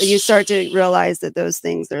you start to realize that those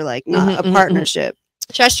things are like not a partnership.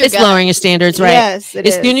 It's lowering your standards, right? Yes,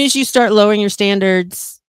 as soon as you start lowering your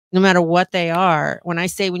standards, no matter what they are. When I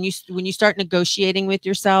say when you start negotiating with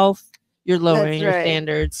yourself, you're lowering your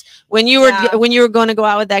standards. When you were going to go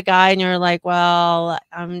out with that guy and you're like, well,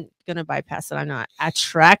 I'm gonna bypass it. I'm not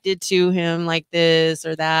attracted to him like this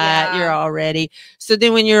or that. You're already. So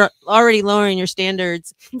then when you're already lowering your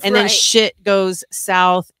standards and then shit goes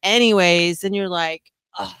south anyways, then you're like,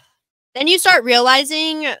 oh. Then you start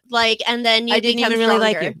realizing like, and then you I didn't even really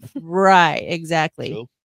like you. Right. Exactly.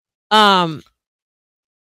 True.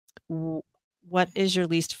 What is your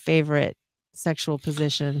least favorite sexual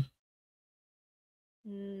position?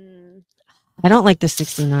 I don't like the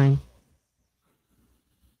 69.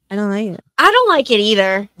 I don't like it. I don't like it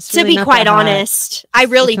either. It's really, to be quite honest, I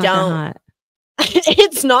really don't.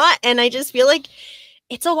 It's not, and I just feel like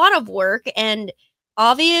it's a lot of work, and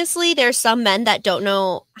obviously there's some men that don't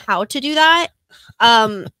know how to do that.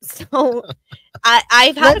 So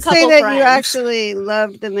I've had a couple say that friends. You actually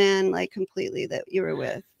loved the man like completely that you were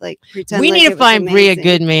with. Like pretend we like need to find Bree a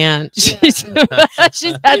good man. She's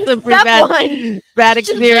had some pretty bad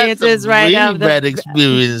experiences right now. Bad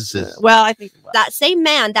experiences. Well, I think that same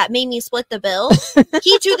man that made me split the bill,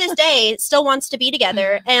 he to this day still wants to be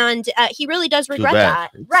together, and he really does regret that.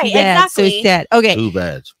 Right? Exactly. So sad. Okay. Too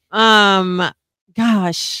bad.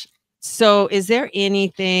 Gosh. So, is there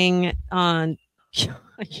anything on?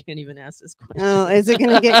 I can't even ask this question. Oh, is it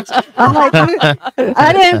going to get? I'm like,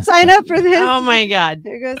 I didn't sign up for this. Oh my God.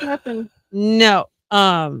 There goes nothing. No.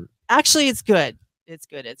 Actually, it's good. It's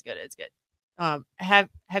good. Have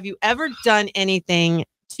you ever done anything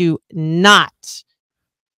to not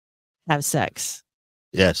have sex?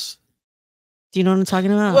 Yes. Do you know what I'm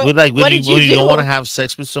talking about? When you don't want to have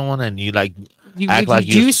sex with someone and you like act like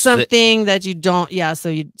you do something that you don't. Yeah. So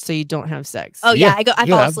you don't have sex. Oh yeah. I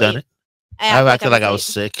fall I've asleep. done it. I've acted like I was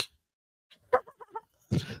sick.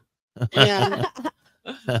 Yeah.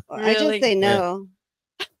 I just say no.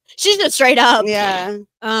 She's just straight up. Yeah.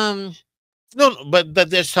 No, but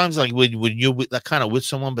there's times like when you're like kind of with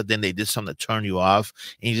someone, but then they did something to turn you off,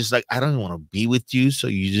 and you're just like, I don't want to be with you, so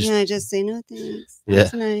you just I just say no thanks. Yeah.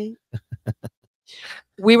 Tonight.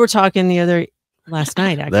 We were talking last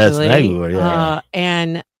night actually. Last night we were,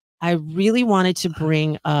 and I really wanted to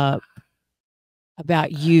bring up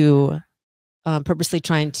about you purposely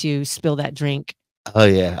trying to spill that drink. Oh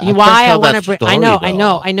yeah. Why I want to bring? I know.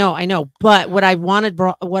 But what I want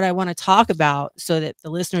to talk about so that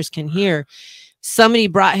the listeners can hear, somebody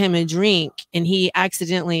brought him a drink and he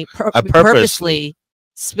accidentally purposely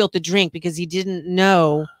spilled the drink because he didn't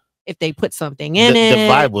know if they put something in it.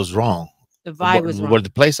 The vibe was wrong. The vibe was wrong. Where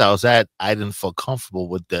the place I was at, I didn't feel comfortable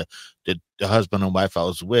with the husband and wife I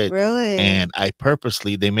was with. Really? And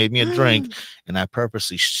they made me a drink, and I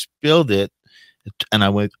purposely spilled it. And I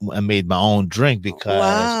made my own drink because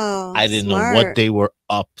I didn't know what they were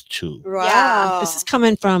up to. Wow. Yeah. This is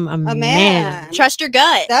coming from a man. Trust your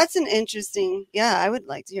gut. That's an interesting. Yeah, I would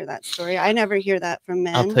like to hear that story. I never hear that from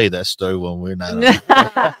men. I'll tell you that story when we're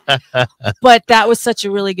not. But that was such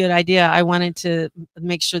a really good idea. I wanted to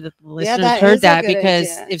make sure that the listeners heard that because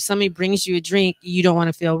if somebody brings you a drink, you don't want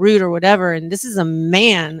to feel rude or whatever. And this is a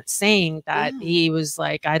man saying that he was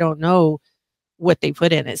like, I don't know what they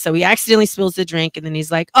put in it. So he accidentally spills the drink and then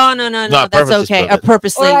he's like, oh, no, that's okay.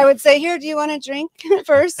 Purposely. Or I would say, here, do you want a drink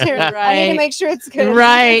first? Here, right. I need to make sure it's good.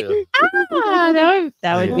 Right.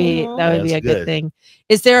 That would be a good thing.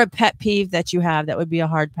 Is there a pet peeve that you have that would be a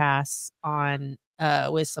hard pass on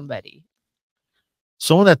with somebody?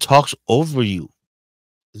 Someone that talks over you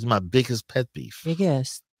is my biggest pet peeve.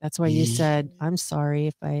 Biggest. That's why you said, I'm sorry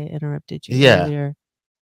if I interrupted you earlier.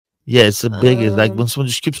 Yeah, it's the biggest. Like when someone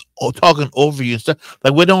just keeps talking over you and stuff.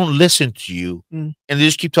 Like we don't listen to you, and they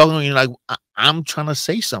just keep talking to you. Like I'm trying to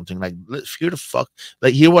say something. Like let's hear the fuck.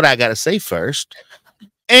 Like hear what I gotta say first,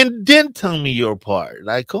 and then tell me your part.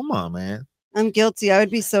 Like come on, man. I'm guilty. I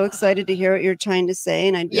would be so excited to hear what you're trying to say,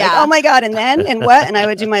 and I'd be like, "Oh my god!" And then and what? And I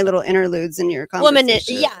would do my little interludes in your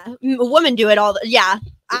conversation. Women do it all.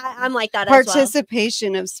 I'm like that.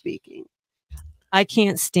 Participation of speaking. I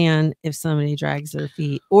can't stand if somebody drags their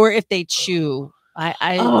feet or if they chew.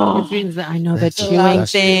 I know the chewing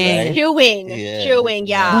thing. Right? Chewing.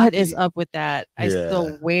 Yeah. What is up with that? I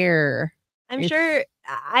swear. I'm sure.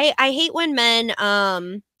 I hate when men,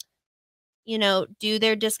 do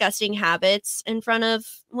their disgusting habits in front of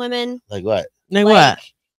women. Like what?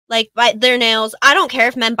 Like bite their nails. I don't care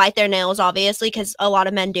if men bite their nails, obviously, because a lot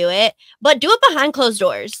of men do it. But do it behind closed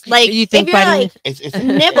doors. Like you think if you're like it's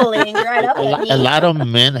nibbling right up at me. A lot of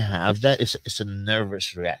men have that. It's a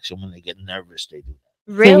nervous reaction when they get nervous. They do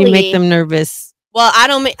that. Really, so you make them nervous Well, I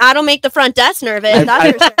don't make the front desk nervous.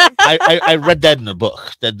 That's for sure. I read that in the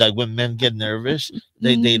book that like when men get nervous,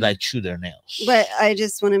 they like chew their nails. But I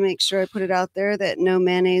just want to make sure I put it out there that no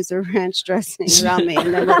mayonnaise or ranch dressing around me,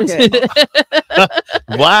 and then we're good.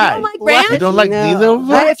 Why? You don't like ranch? You don't like neither of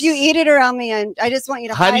But us? if you eat it around me, I just want you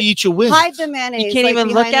to How do you eat your wings? hide the mayonnaise. You can't even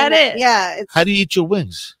look at it? Yeah. How do you eat your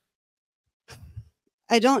wings?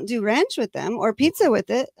 I don't do ranch with them or pizza with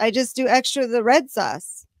it. I just do extra the red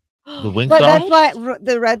sauce. The wing But sauce? that's why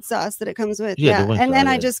the red sauce that it comes with. Yeah, the wing and then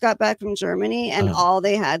sauce, I yeah. just got back from Germany, and all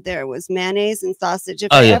they had there was mayonnaise and sausage. If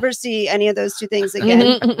Oh, I yeah. ever see any of those two things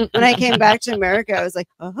again, when I came back to America, I was like,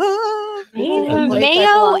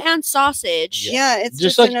 Mayo and sausage. Yeah, it's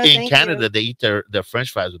just just like in Canada, they eat their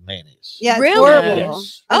French fries with mayonnaise. Yeah, it's Really? horrible.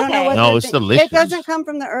 Yes. I don't know Okay. what No, they're it's thinking. delicious. It doesn't come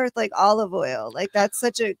from the earth like olive oil. Like that's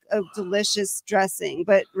such a delicious dressing.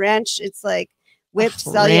 But ranch, it's like whipped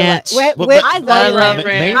cellulose. Ranch. I love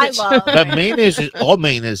ranch. But mayonnaise is all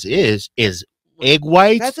mayonnaise is egg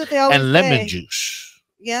whites That's what they always and lemon say. juice.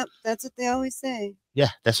 Yep, that's what they always say. Yeah,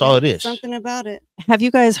 that's all it is. Something about it. Have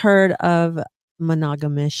you guys heard of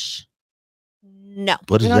monogamish? No.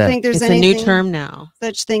 What I is don't that? think there's It's a anything new term now.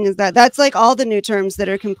 such thing as that. That's like all the new terms that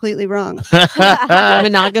are completely wrong.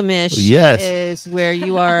 Monogamish Yes. is where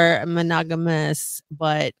you are monogamous,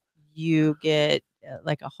 but you get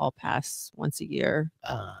like a hall pass once a year.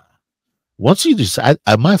 Once you decide,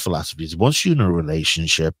 my philosophy is once you're in a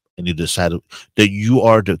relationship and you decide that you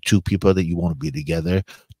are the two people that you want to be together,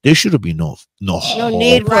 there should be no hall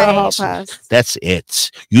need for a hall pass. pass. That's it.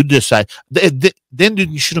 You decide. Then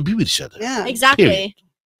you shouldn't be with each other. Yeah, Exactly. Period.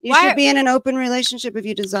 you should be in an open relationship if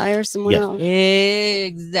you desire someone Yeah. else.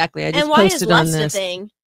 Exactly. I just And why is posted on lust a this. thing?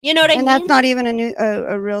 You know what I And mean? that's not even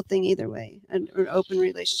a real thing either way. An open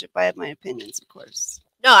relationship. I have my opinions, of course.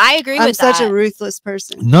 No, I agree I'm with such that. a ruthless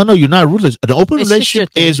person. No, you're not ruthless. An open It's just your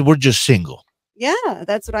relationship thing. is we're just single. Yeah,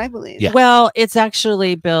 that's what I believe. Yeah. Well, it's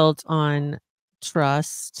actually built on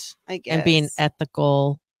trust I guess. and being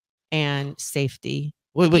ethical and safety.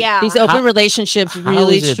 Wait. Yeah. These open How- relationships How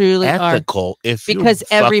really is it truly are ethical if you're because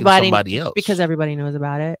fucking everybody somebody else? because everybody knows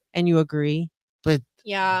about it and you agree.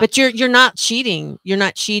 Yeah. But you're not cheating. You're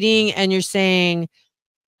not cheating, and you're saying,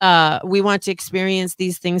 we want to experience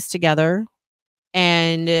these things together,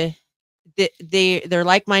 and they're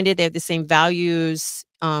like-minded. They have the same values.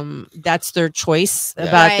 That's their choice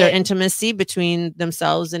about their Right. intimacy between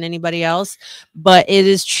themselves and anybody else. But it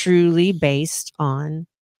is truly based on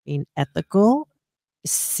being ethical,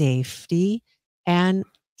 safety, and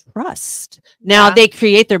trust. Now Yeah. they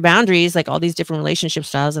create their boundaries, like all these different relationship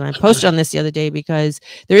styles. And I posted on this the other day because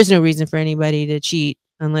there is no reason for anybody to cheat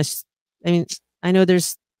unless, I mean, I know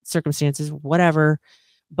there's circumstances, whatever,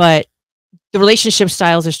 but the relationship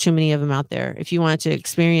styles, there's too many of them out there. If you want to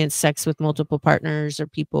experience sex with multiple partners or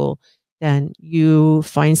people, then you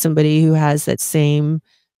find somebody who has the same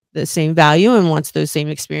value and wants those same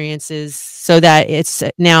experiences, so that it's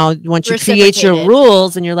now once you create your Reciprocated.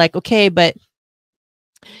 rules and you're like, okay, but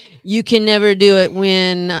you can never do it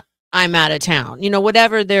when I'm out of town. You know,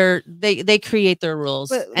 whatever they create their rules.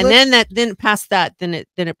 But And then past that, then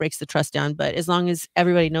it breaks the trust down. But as long as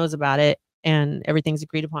everybody knows about it and everything's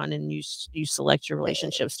agreed upon and you select your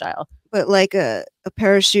relationship style. But like a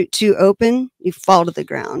parachute too open, you fall to the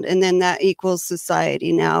ground. And then that equals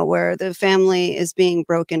society now, where the family is being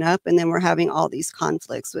broken up. And then we're having all these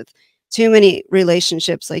conflicts with too many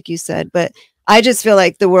relationships, like you said. But I just feel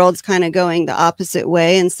like the world's kind of going the opposite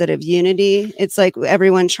way instead of unity. It's like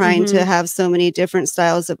everyone trying to have so many different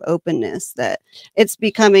styles of openness that it's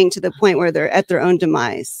becoming to the point where they're at their own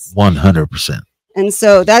demise. 100%. And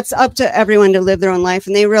so that's up to everyone to live their own life,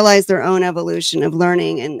 and they realize their own evolution of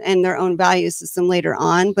learning and their own value system later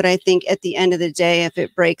on. But I think at the end of the day, if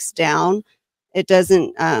it breaks down, it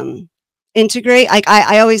doesn't integrate. Like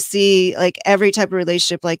I always see like every type of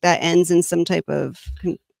relationship like that ends in some type of,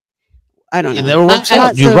 I don't know. It never works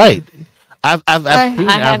out. You're right.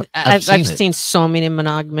 I've seen so many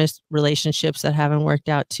monogamous relationships that haven't worked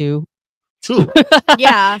out too. True.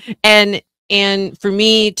 Yeah. And for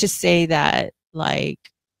me to say that like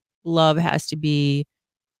love has to be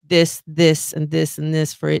this, and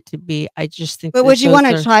this for it to be, I just think. But would you want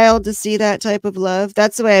a child to see that type of love?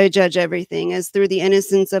 That's the way I judge everything, is through the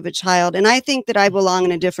innocence of a child. And I think that I belong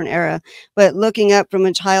in a different era. But looking up from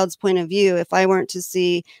a child's point of view, if I weren't to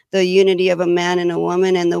see the unity of a man and a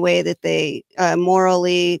woman and the way that they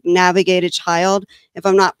morally navigate a child, if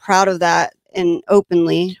I'm not proud of that and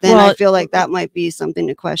openly, then I feel like that might be something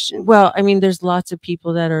to question. Well, I mean, there's lots of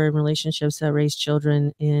people that are in relationships that raise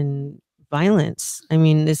children in violence. I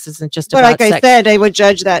mean, this isn't just about like sex. I said, I would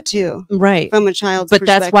judge that too, right, from a child's but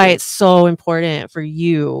perspective. that's why it's so important for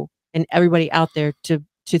you and everybody out there to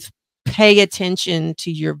pay attention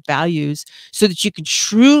to your values so that you can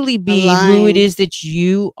truly be who it is that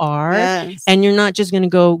you are. Yes. And you're not just going to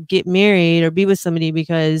go get married or be with somebody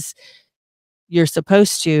because you're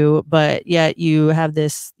supposed to, but yet you have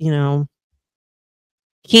this, you know,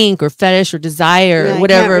 kink or fetish or desire or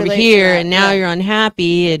whatever over here, and now you're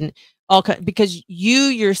unhappy and all because you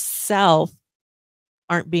yourself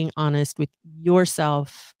aren't being honest with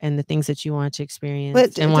yourself and the things that you want to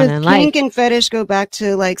experience and want in life. Kink and fetish go back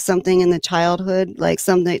to like something in the childhood, like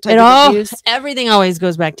something type of abuse? Everything always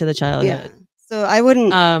goes back to the childhood. Yeah. So I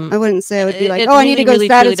wouldn't say I would be like, I need to go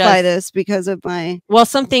satisfy this because of my. Well,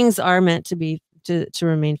 some things are meant to be to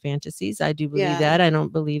remain fantasies. I do believe that. I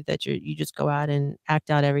don't believe that you just go out and act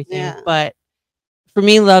out everything. Yeah. But for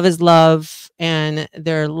me, love is love, and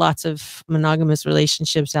there are lots of monogamous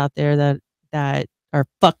relationships out there that are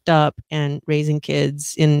fucked up and raising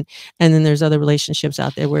kids, and then there's other relationships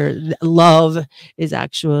out there where love is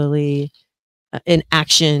actually in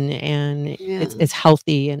action and it's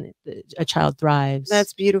healthy and a child thrives.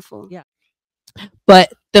 That's beautiful. Yeah.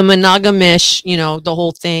 But the monogamous, you know, the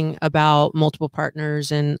whole thing about multiple partners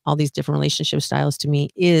and all these different relationship styles to me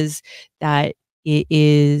is that it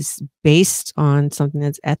is based on something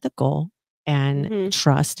that's ethical and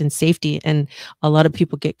trust and safety. And a lot of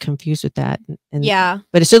people get confused with that. And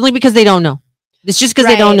but it's certainly because they don't know. It's just because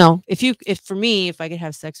they don't know. If for me, if I could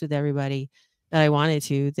have sex with everybody that I wanted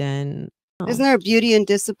to, then isn't there beauty and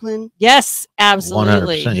discipline? Yes,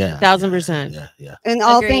 absolutely. 1,000%. Yeah. And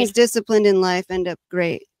all things disciplined in life end up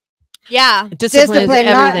great. Yeah. Discipline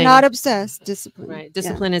not obsessed. Discipline. Right.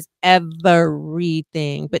 Discipline is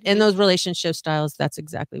everything. But in those relationship styles, that's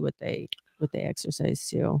exactly what they exercise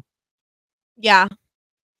too. Yeah.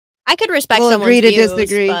 I could respect someone's agree to views,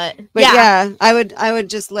 disagree. But I would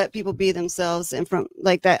just let people be themselves, and from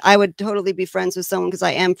like that I would totally be friends with someone because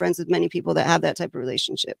I am friends with many people that have that type of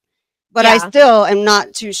relationship. But I still am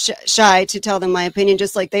not too shy to tell them my opinion,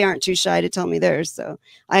 just like they aren't too shy to tell me theirs. So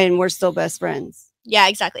we're still best friends. Yeah,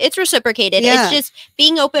 exactly. It's reciprocated. Yeah. It's just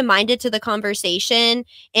being open-minded to the conversation.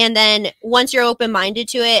 And then once you're open-minded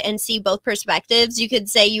to it and see both perspectives, you could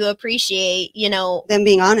say you appreciate, you know, them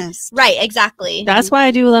being honest. Right, exactly. That's why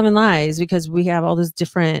I do Love and Lies, because we have all those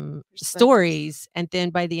different stories. And then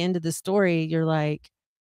by the end of the story, you're like,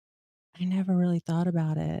 I never really thought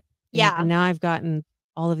about it. Yeah. And now I've gotten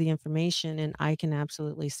all of the information and I can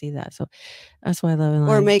absolutely see that. So that's why Love and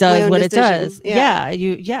Lies does what it does.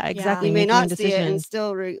 Exactly. You may not see it and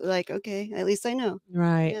still like, okay, at least I know.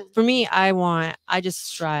 Right. Yeah. For me, I just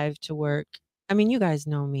strive to work. I mean, you guys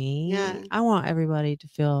know me. Yeah. I want everybody to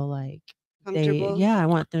feel like comfortable. I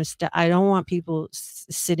want them I don't want people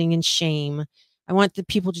sitting in shame. I want the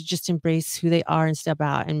people to just embrace who they are and step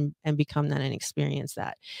out and become that and experience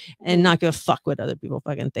that and not give a fuck what other people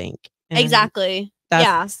fucking think. And exactly.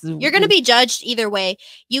 You're going to be judged either way.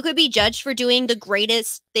 You could be judged for doing the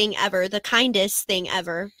greatest thing ever, the kindest thing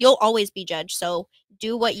ever. You'll always be judged. So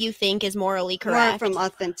do what you think is morally correct. More from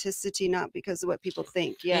authenticity, not because of what people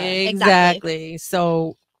think. Yeah, exactly.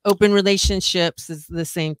 So open relationships is the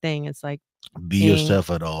same thing. It's like be yourself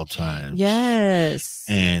at all times. Yes.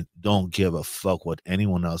 And don't give a fuck what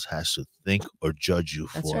anyone else has to think or judge you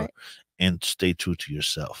for. Right. And stay true to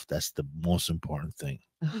yourself. That's the most important thing.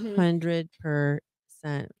 100%.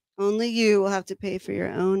 Only you will have to pay for your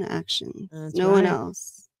own actions. No one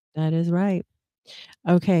else. That is right.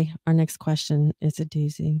 Okay, our next question is a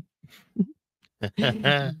doozy.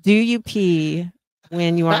 Do you pee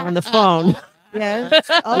when you are on the phone? Yes.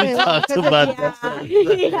 We talked about that.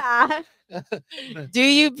 Yeah. Do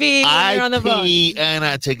you pee when you're on the phone? I pee and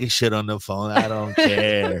I take a shit on the phone. I don't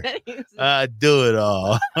care. I do it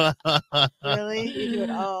all. Really? You do it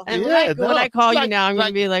all? And when I call you now, I'm going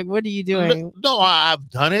to be like, what are you doing? No, I've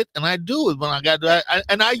done it and I do it when I got that.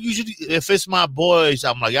 And I usually, if it's my boys,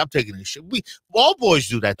 I'm like, I'm taking a shit. All boys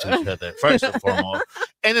do that to each other, first and foremost.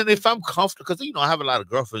 And then if I'm comfortable, because, I have a lot of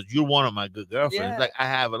girlfriends. You're one of my good girlfriends. Yeah. Like, I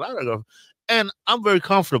have a lot of girlfriends. And I'm very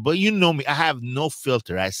comfortable. You know me. I have no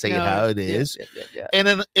filter. I say it how it is. Yeah. And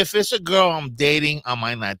then if it's a girl I'm dating, I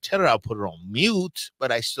might not tell her. I'll put her on mute,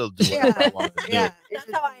 but I still do it. If I want to do it.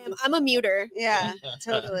 That's how I am. I'm a muter. Yeah,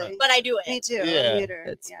 totally. But I do it. Me too. Yeah. I'm a muter.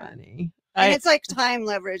 It's funny. And it's like time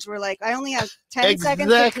leverage. We're like, I only have 10 seconds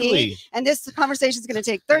to pee, and this conversation is going to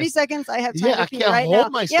take 30 seconds. I have time to pee right now.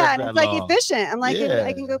 And it's like efficient. I'm like,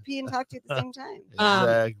 I can go pee and talk to you at the same time.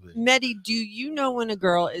 Exactly. Mehdi, do you know when a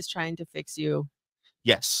girl is trying to fix you?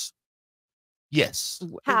 Yes.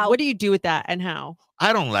 How? What do you do with that and how?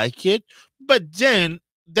 I don't like it. But then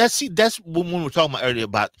that's when we were talking about earlier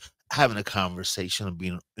about having a conversation and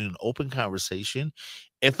being in an open conversation.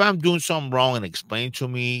 If I'm doing something wrong and explain to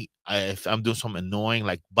me, if I'm doing something annoying,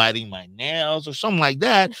 like biting my nails or something like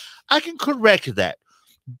that, I can correct that.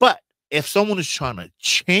 But if someone is trying to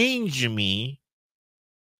change me,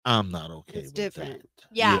 I'm not okay. It's different. That.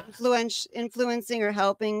 Yeah. Influencing or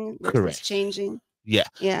helping versus changing. Yeah.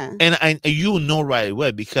 Yeah. And you know right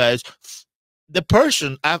away, because the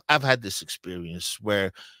person, I've had this experience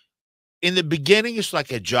where in the beginning it's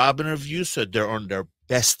like a job interview, so they're on their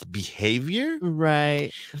best behavior.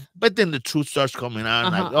 Right. But then the truth starts coming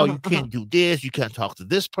out, like, oh, you can't do this, you can't talk to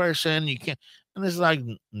this person, you can't, and it's like,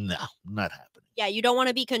 no, not happening. Yeah, you don't want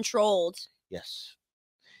to be controlled. Yes.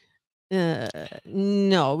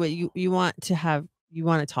 No, but you want to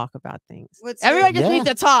talk about things. Everybody just needs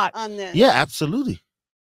to talk on this. Yeah, absolutely.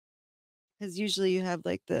 Because usually you have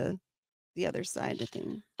like the other side of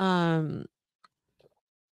things.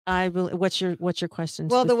 What's your question?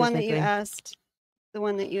 Well, the one that you asked. The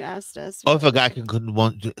one that you asked us. Oh, if a guy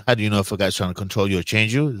how do you know if a guy's trying to control you or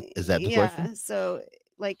change you? Is that the question? Yeah. So,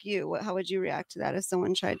 like how would you react to that if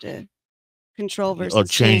someone tried to control versus or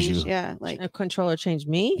change you? Yeah, like control or change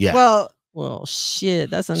me? Yeah. Well, shit,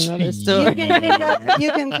 that's another story.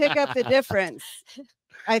 You can pick up the difference.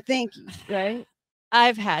 I think, right?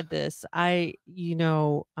 I've had this. I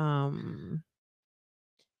am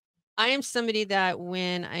somebody that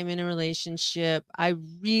when I'm in a relationship, I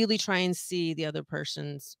really try and see the other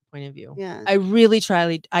person's point of view. Yeah. I really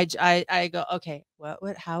try. I go, okay,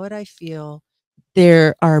 how would I feel?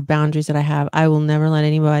 There are boundaries that I have. I will never let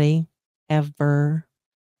anybody ever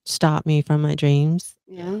stop me from my dreams.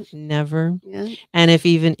 Yeah. Never. Yeah. And if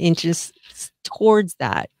even inches towards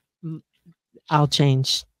that, I'll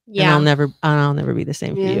change. Yeah. And I'll never be the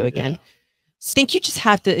same for you again. Yeah. I think you just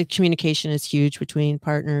have to, communication is huge between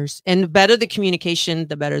partners, and the better the communication,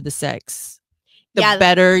 the better the sex. The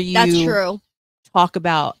better you that's true. talk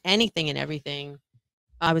about anything and everything.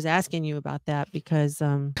 I was asking you about that because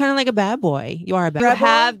kind of like a bad boy. You are a bad boy. You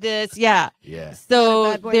have this, yeah. Yeah.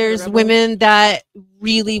 So there's women that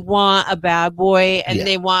really want a bad boy, and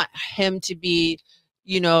they want him to be,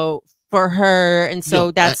 for her, and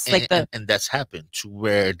so that's and that's happened to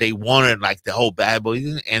where they wanted like the whole bad boy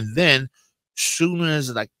thing, and then soon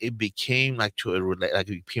as like it became like it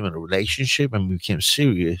became a relationship and became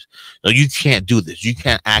serious, no, you can't do this, you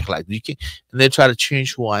can't act like you can't, and they try to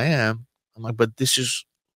change who I am. I'm like, but this is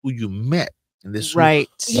who you met, and this right?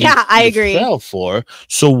 I agree. Fell for.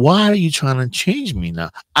 So why are you trying to change me now?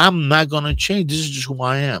 I'm not gonna change. This is just who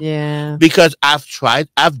I am. Yeah. Because I've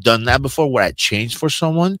done that before, where I changed for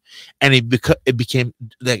someone, and it became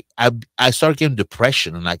like I started getting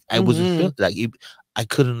depression, and like I wasn't feeling like I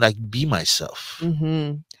couldn't like be myself.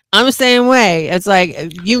 Mm-hmm. I'm the same way. It's like,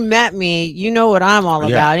 you met me, you know what I'm all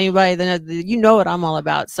about. Anybody that you know what I'm all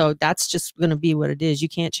about. So that's just gonna be what it is. You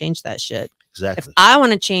can't change that shit. Exactly. If I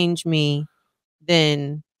want to change me,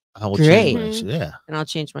 then I will great. Change and I'll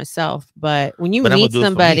change myself. But when you meet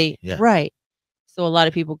somebody, right? So a lot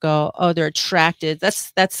of people go, oh, they're attracted.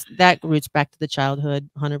 That roots back to the childhood,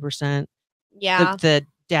 100%. Yeah. The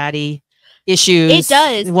daddy issues. It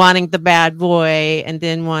does. Wanting the bad boy and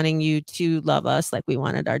then wanting you to love us like we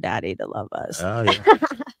wanted our daddy to love us. Oh yeah.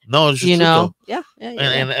 No, it's just know. Yeah.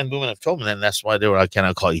 And women have told me that, and that's why they were like, "Can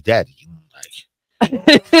I call you daddy?"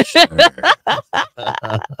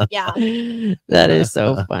 Yeah. That is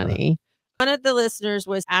so funny. One of the listeners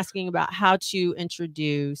was asking about how to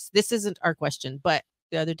introduce. This isn't our question, but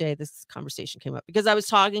the other day this conversation came up because I was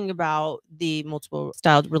talking about the multiple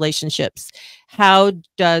styled relationships. How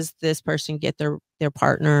does this person get their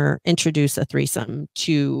partner, introduce a threesome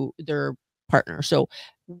to their partner? So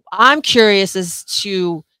I'm curious as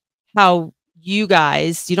to how you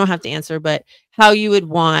guys, you don't have to answer, but how you would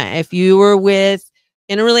want, if you were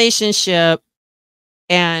in a relationship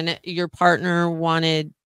and your partner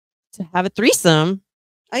wanted to have a threesome.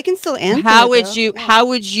 I can still answer. How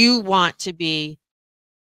would you want to be?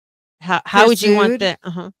 How would you want that?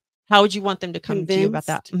 How would you want them to come to you about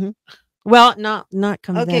that? Mm-hmm. Well, not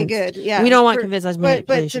convinced. Okay, good. Yeah, we don't want convinced as but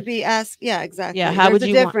to be asked. Yeah, exactly. Yeah, how would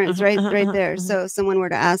you want difference right there? So if someone were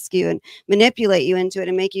to ask you and manipulate you into it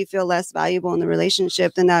and make you feel less valuable in the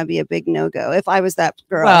relationship, then that would be a big no-go. If I was that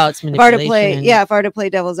girl, well, it's manipulation. If I were to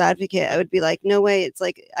play devil's advocate, I would be like, no way. It's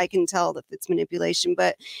like, I can tell that it's manipulation.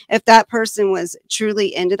 But if that person was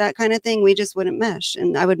truly into that kind of thing, we just wouldn't mesh,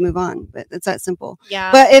 and I would move on. But it's that simple.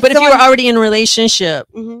 Yeah. But if you were already in a relationship.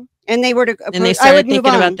 Mm-hmm. And they were to and they started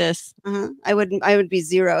thinking about this. I would be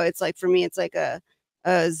zero. It's like, for me, it's like a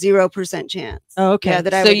 0% chance. Oh, okay. Yeah,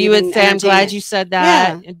 that I so you would say, I'm glad you said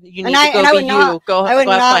that. Yeah. You need to go I would not, I would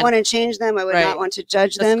not want to change them. I would not want to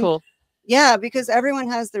judge them. Cool. Yeah, because everyone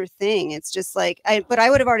has their thing. It's just like, but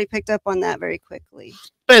I would have already picked up on that very quickly.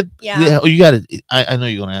 But you got it. I know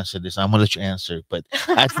you're gonna answer this. I'm gonna let you answer, but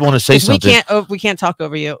I just want to say something. We can't talk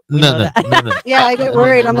over you. No. Yeah, I get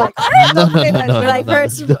worried. I'm like,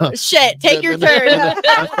 no. Shit, take your turn.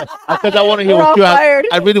 Because I want to hear what you have.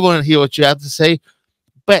 I really want to hear what you have to say.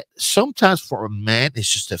 But sometimes for a man, it's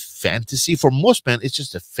just a fantasy. For most men, it's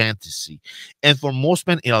just a fantasy, and for most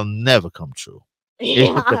men, it'll never come true. It's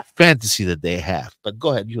just a fantasy that they have. But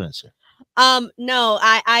go ahead, you answer. No,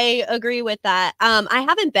 I agree with that. I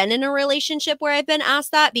haven't been in a relationship where I've been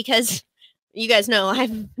asked that because you guys know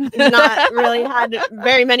I've not really had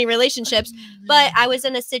very many relationships, but I was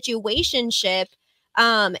in a situationship,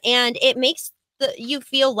 and it makes you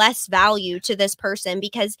feel less value to this person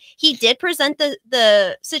because he did present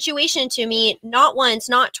the situation to me not once,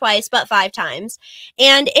 not twice, but 5 times.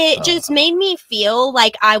 And it just made me feel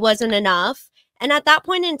like I wasn't enough. And at that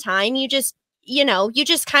point in time, you just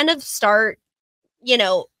kind of start,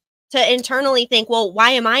 to internally think, well,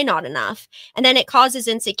 why am I not enough? And then it causes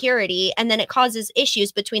insecurity, and then it causes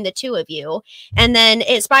issues between the two of you. And then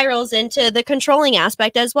it spirals into the controlling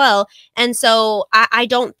aspect as well. And so I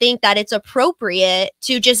don't think that it's appropriate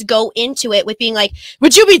to just go into it with being like,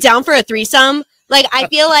 would you be down for a threesome? Like, I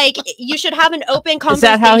feel like you should have an open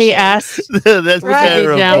conversation. Is that how he asked? That's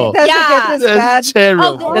terrible. Yeah. That's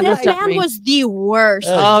terrible. Oh, this man was the worst.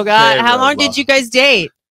 Oh, God. How long did you guys date?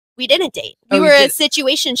 We didn't date. We were a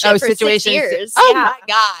situationship for 6 years. Oh my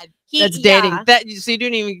God. That's dating. Yeah. That so you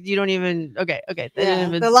don't even okay. Yeah,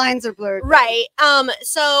 the lines are blurred. Right.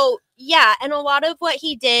 So yeah, and a lot of what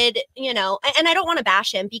he did, and I don't want to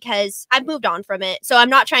bash him because I've moved on from it. So I'm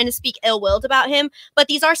not trying to speak ill-willed about him, but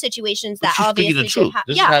these are situations that obviously the truth.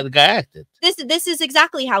 This is how the guy acted. This is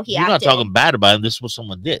exactly how he acted. You're not talking bad about him. This is what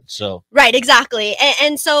someone did. So right, exactly.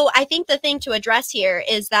 And so I think the thing to address here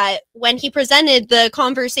is that when he presented the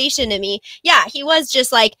conversation to me, he was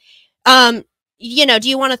just like, do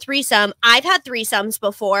you want a threesome? I've had threesomes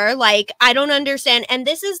before. Like, I don't understand. And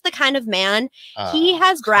this is the kind of man, he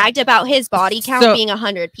has bragged about his body count being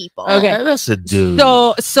 100 people. Okay, that's a dude.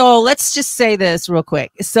 So let's just say this real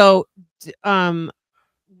quick. So, our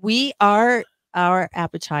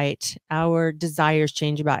appetite, our desires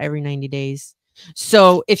change about every 90 days.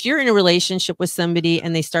 So if you're in a relationship with somebody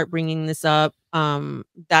and they start bringing this up,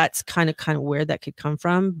 that's kind of where that could come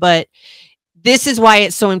from. But this is why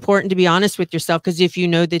it's so important to be honest with yourself, because if you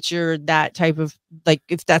know that you're that type of, like,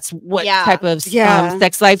 if that's what type of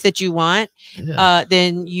sex life that you want,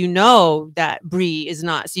 then you know that Bree is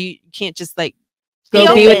not. So you can't just like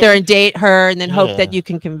go be with her and date her and then hope that you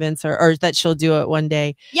can convince her or that she'll do it one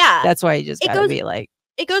day. Yeah. That's why you just gotta be like.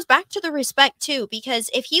 It goes back to the respect too, because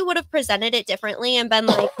if he would have presented it differently and been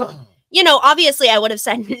like, obviously I would have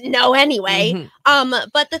said no anyway.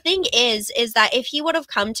 But the thing is that if he would have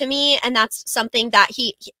come to me and that's something that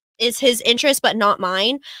he is his interest, but not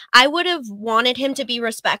mine, I would have wanted him to be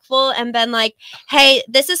respectful and been like, hey,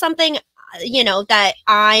 this is something, that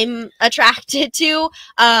I'm attracted to.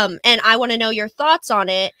 And I want to know your thoughts on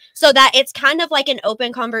it, so that it's kind of like an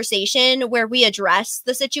open conversation where we address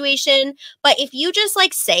the situation. But if you just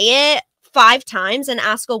like say it 5 times and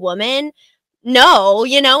ask a woman, no,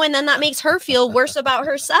 and then that makes her feel worse about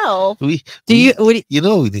herself. You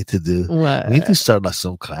know what we need to do? What? We need to start like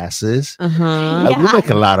some classes. We make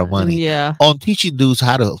a lot of money on teaching dudes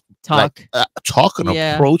how to talk and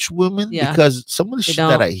approach women, because some of the shit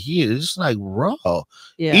that I hear is just like raw.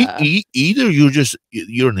 Either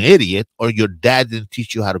you're an idiot or your dad didn't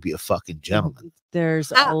teach you how to be a fucking gentleman.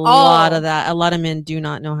 There's a lot of that. A lot of men do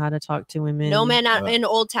not know how to talk to women. No man in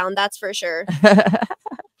Old Town, that's for sure.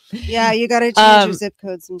 Yeah, you got to change your zip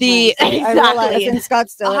code sometimes. I realized in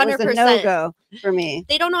Scottsdale, 100%. It was a no-go for me.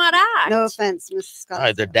 They don't know how to act. No offense, Mrs.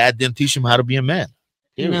 Scottsdale. Their dad didn't teach them how to be a man.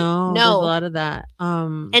 No, there's a lot of that.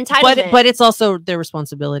 Entitlement. But it's also their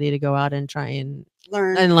responsibility to go out and try and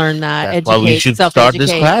learn that. That's why we should start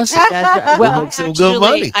this class. Well, good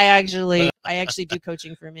money. I actually do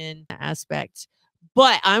coaching for men aspect.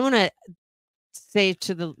 But I want to say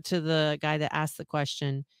to the guy that asked the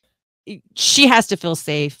question, she has to feel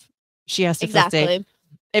safe. She has to feel safe.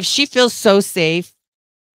 If she feels so safe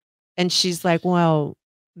and she's like, well,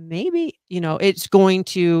 maybe, it's going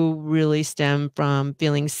to really stem from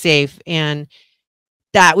feeling safe. And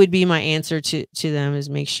that would be my answer to them, is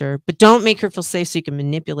make sure, but don't make her feel safe so you can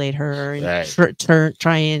manipulate her and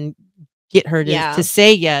try and get her to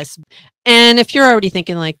say yes. And if you're already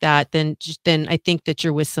thinking like that, then I think that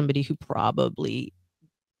you're with somebody who probably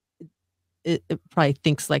it probably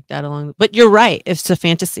thinks like that but you're right, it's a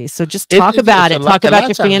fantasy. So just talk about it. Talk about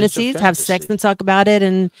your fantasies, have sex and talk about it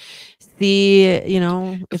and see,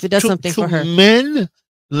 if it does something for her. Men,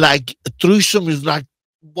 like threesome is like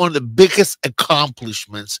one of the biggest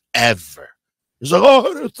accomplishments ever. It's like, oh,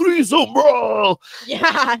 I had a threesome, bro.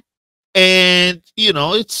 Yeah. And you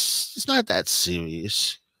know, it's not that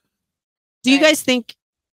serious. Do you guys think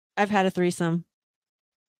I've had a threesome?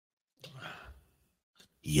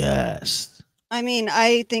 Yes. I mean,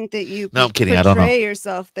 I think that you No, I'm kidding. I don't know. portray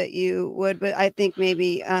yourself that you would, but I think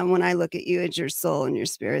maybe when I look at you as your soul and your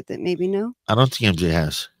spirit, that maybe no. I don't think MJ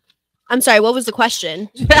has. I'm sorry, what was the question?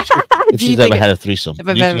 If she's ever had a threesome. If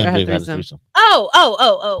I've ever had a threesome.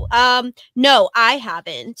 No, I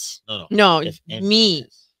haven't. No, If MJ me.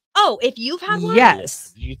 has. Oh, if you've had one?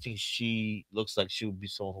 Yes. Do you think she looks like she would be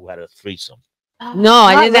someone who had a threesome? No,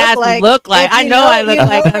 I didn't ask look like. I know I look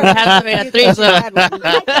like I've had a threesome.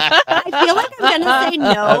 I feel like I'm gonna say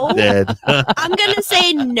no. Dead. I'm gonna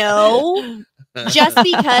say no. Just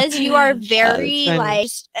because you are very like,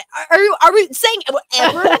 are we saying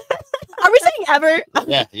ever? Are we saying ever?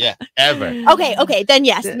 Yeah, ever. Okay, then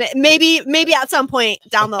yes, maybe at some point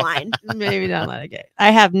down the line. Maybe down the line. Okay, I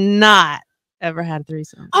have not ever had a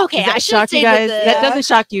threesome. Okay, I shock you guys. That doesn't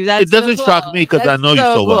shock you. It doesn't shock me because I know you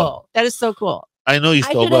so well. That is so cool. I know you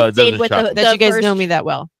so well. It doesn't shock me. That you guys know me that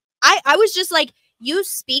well. I was just like, you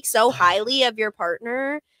speak so highly of your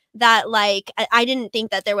partner that like I didn't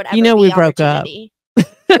think that there would ever be we broke up.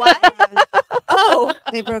 What? Oh,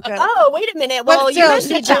 they broke up. Oh, wait a minute. Well, you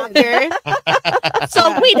missed a chapter.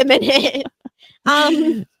 So wait a minute.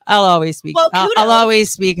 I'll always speak. Well, I'll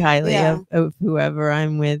always speak highly of whoever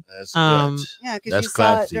I'm with. That's yeah, because you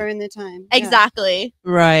saw it during the time. Exactly.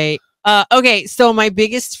 Yeah. Right. Okay. So my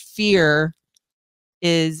biggest fear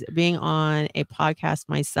is being on a podcast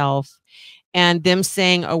myself and them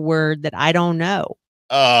saying a word that I don't know.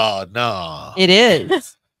 Oh no. It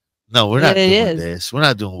is. No, we're not doing this. We're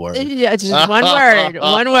not doing words. Yeah, just one word.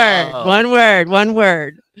 One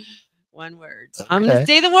word. I'm gonna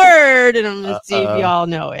say the word, and I'm gonna see if y'all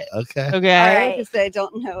know it. Okay. Okay. I would just say I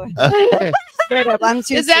don't know it. Straight up, I'm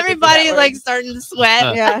too. Is everybody like starting to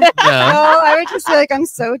sweat? Yeah. No, I would just say like I'm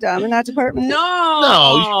so dumb in that department.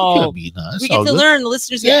 No, you can't be nice. We get to learn. The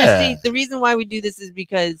listeners get to see. The reason why we do this is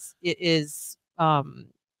because it is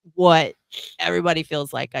what everybody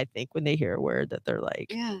feels like, I think, when they hear a word that they're like,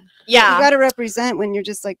 yeah. You got to represent when you're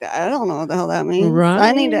just like that. I don't know what the hell that means. Right.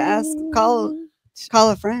 I need to call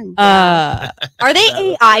a friend. Are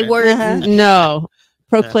they AI words? No.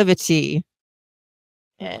 Proclivity.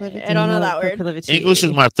 I don't know that word. Proclivity. English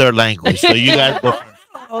is my third language, so you guys go first.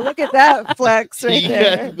 Oh, look at that flex right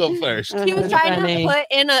there. You go first. He was trying to put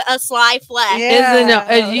in a sly flex.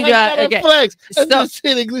 Yeah. You got okay. Flex.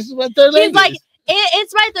 English is my third language. He's like,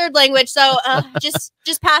 it's my third language, so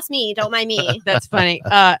just pass me. Don't mind me. That's funny.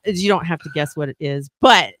 You don't have to guess what it is,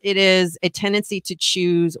 but it is a tendency to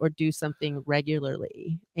choose or do something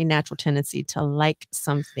regularly, a natural tendency to like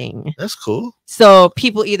something. That's cool. So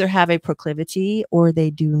people either have a proclivity or they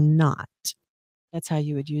do not. That's how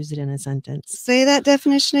you would use it in a sentence. Say that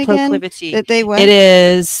definition again. Proclivity. That they what? It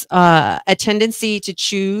is a tendency to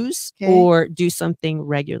choose or do something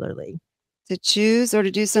regularly. To choose or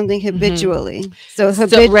to do something habitually. So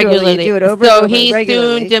habitually, regularly. Do it over. So and over, he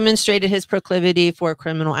regularly. soon demonstrated his proclivity for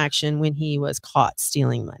criminal action when he was caught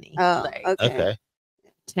stealing money. Oh, okay.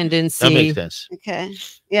 Tendency. That makes sense. Okay.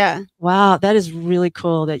 Yeah. Wow, that is really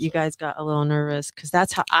cool that you guys got a little nervous because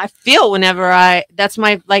that's how I feel whenever that's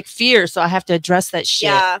my like fear. So I have to address that shit.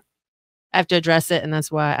 Yeah. I have to address it, and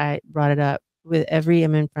that's why I brought it up. With every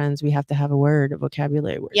MN Friends, we have to have a word, a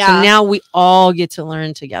vocabulary word. Yeah. So now we all get to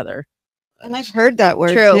learn together. And I've heard that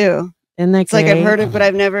word too. And it's like I've heard it, but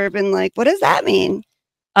I've never been like, what does that mean?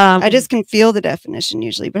 I just can feel the definition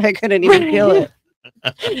usually, but I couldn't even feel it.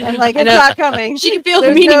 I'm like, it's not coming. She can feel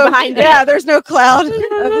the meaning behind it. Yeah, there's no cloud.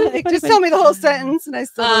 Like, just tell me the whole sentence and I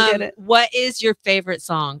still don't get it. What is your favorite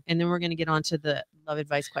song? And then we're going to get on to the love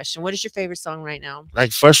advice question. What is your favorite song right now?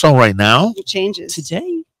 Like first song right now? It changes.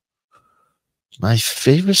 Today. My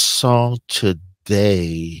favorite song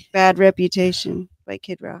today. Bad Reputation by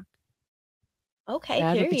Kid Rock. Okay,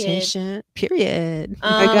 bad reputation. Period.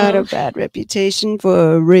 I got a bad reputation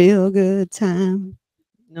for a real good time.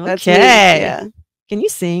 Okay. Yeah. Can you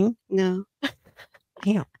sing? No.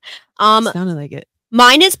 Damn. Sounded like it.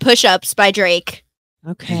 Mine is Push Ups by Drake.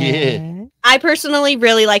 Okay. Yeah. I personally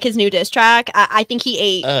really like his new diss track. I think he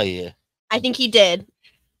ate. Oh yeah. I think he did.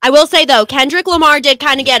 I will say though, Kendrick Lamar did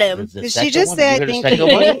kind of get him. Did she just say I think?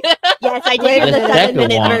 Yes, I did hear the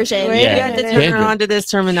 7-minute version. You have to turn her onto this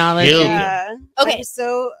terminology. Yeah. Okay.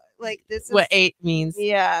 So like this is what 8 means.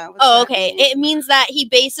 Yeah. Oh, okay. It means that he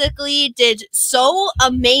basically did so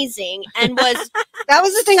amazing and was that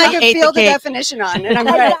was the thing I could feel the definition on. And I'm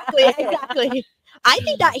exactly. I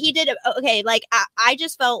think that he did okay. Like I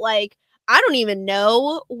just felt like I don't even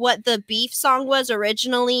know what the beef song was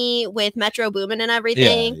originally with Metro Boomin and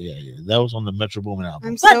everything. Yeah. That was on the Metro Boomin album.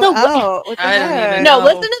 I'm so out. What the heck? No,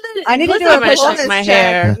 listen to the. I need to do a coolness my check.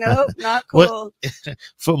 hair. Nope, not cool.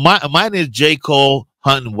 For mine is J. Cole,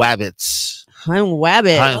 Hunting Wabbits. Hunting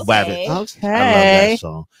Wabbits. Hunting Wabbits. Okay. I love that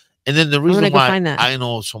song. And then the reason why I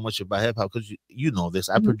know so much about hip hop, because you know this,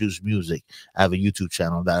 I produce music. I have a YouTube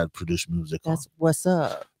channel that I produce music That's what's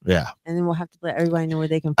up. Yeah. And then we'll have to let everybody know where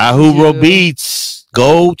they can find Ahura Beats.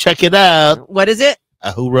 Go check it out. What is it?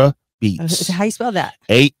 Ahura Beats. How you spell that?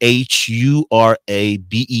 AHURABEATZ.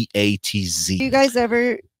 Do you guys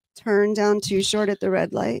ever turn down Too Short at the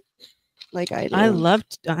red light? Like I do.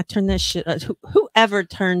 I turn that shit. Whoever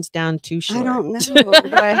turns down Too Short. I don't know,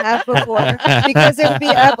 but I have before because it would be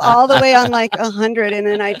up all the way on like 100, and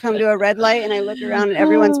then I'd come to a red light and I look around and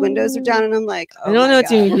everyone's windows are down, and I'm like, oh, I don't know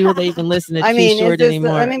too many people that even listen to Too Short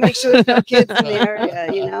anymore. Let me make sure there's no kids in the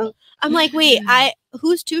area, you know. I'm like, wait,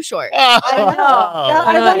 who's Too Short? I know.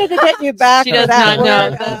 I wanted to get you back. She does that not know.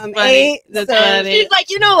 word. That's 8. That's so funny. She's like,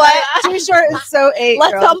 you know what? Too Short is so 8.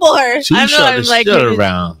 Let's humble her. Too Short is still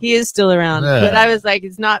around. He is still around. Yeah. But I was like,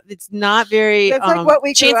 it's not very It's like what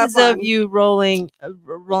we grew chances up of on. you rolling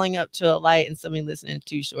up to a light and somebody listening to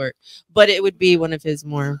Too Short. But it would be one of his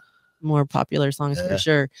more popular songs for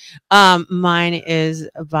sure. Mine is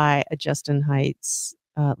by Justin Heights,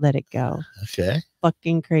 Let It Go. Okay.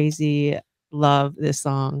 Fucking crazy. Love this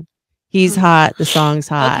song. He's hot. The song's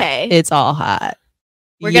hot. Okay. It's all hot.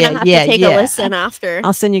 We're gonna have to take a listen after.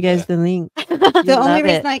 I'll send you guys the link. The only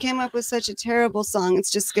reason I came up with such a terrible song,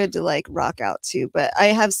 it's just good to like rock out to. But I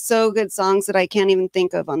have so good songs that I can't even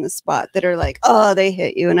think of on the spot that are like, oh, they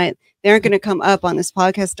hit you, and they aren't going to come up on this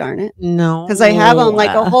podcast. Darn it! No, because I have on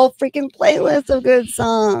like a whole freaking playlist of good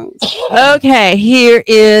songs. Okay, here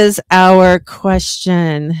is our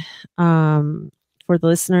question. For the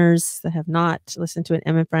listeners that have not listened to it,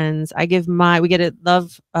 Emma Friends, we get a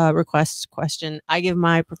love request question. I give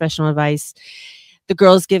my professional advice. The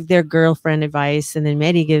girls give their girlfriend advice, and then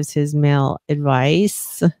Mehdi gives his male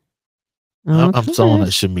advice. I'm someone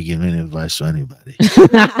that shouldn't be giving any advice to anybody.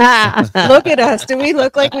 Look at us. Do we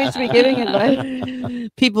look like we should be giving advice?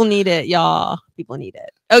 People need it, y'all. People need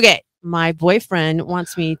it. Okay. My boyfriend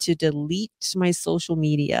wants me to delete my social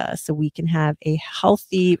media so we can have a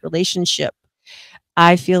healthy relationship.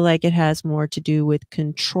 I feel like it has more to do with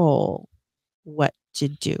control. What to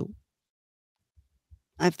do?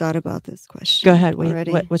 I've thought about this question. Go ahead.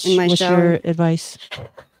 What's your advice?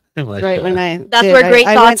 Right when that's where great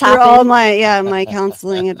thoughts happen. All my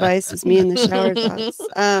counseling advice is me in the shower thoughts.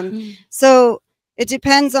 So it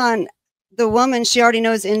depends on the woman. She already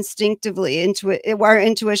knows instinctively. Our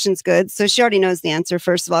intuition's good, so she already knows the answer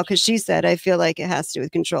first of all, because she said, "I feel like it has to do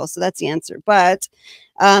with control." So that's the answer. But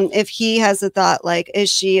if he has a thought like, is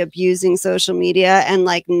she abusing social media and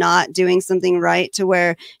like not doing something right to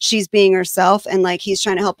where she's being herself and like he's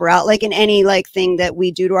trying to help her out, like in any like thing that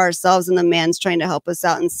we do to ourselves, and the man's trying to help us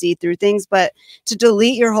out and see through things. But to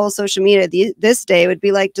delete your whole social media this day would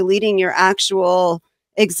be like deleting your actual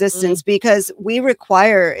existence, because we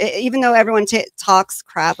require, even though everyone talks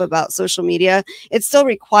crap about social media, it's still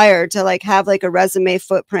required to like have like a resume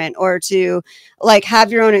footprint or to like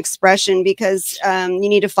have your own expression, because you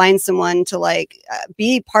need to find someone to like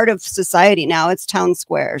be part of society. Now it's town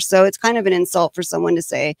square, so it's kind of an insult for someone to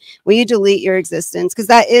say, will you delete your existence, because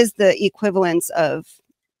that is the equivalence of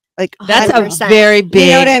like that's 100%. A very big,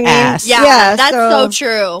 you know what I mean? Ass. Yeah, that's so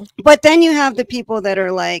true. But then you have the people that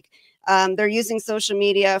are like, they're using social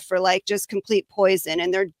media for like just complete poison,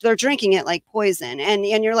 and they're drinking it like poison, and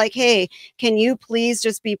you're like, hey, can you please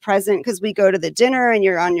just be present, because we go to the dinner and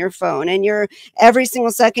you're on your phone and you're every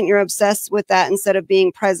single second you're obsessed with that instead of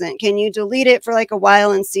being present. Can you delete it for like a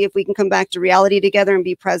while and see if we can come back to reality together and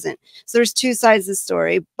be present? So there's two sides of the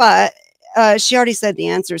story, but she already said the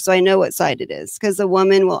answer, so I know what side it is, because a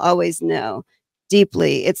woman will always know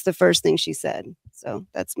deeply. It's the first thing she said. So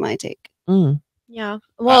that's my take. Yeah.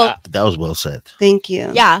 Well, that was well said. Thank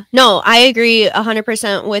you. Yeah. No, I agree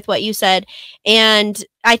 100% with what you said. And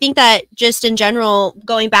I think that just in general,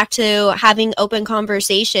 going back to having open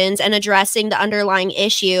conversations and addressing the underlying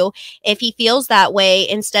issue, if he feels that way,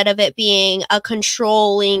 instead of it being a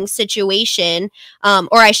controlling situation,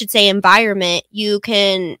 or I should say environment, you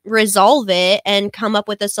can resolve it and come up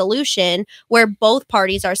with a solution where both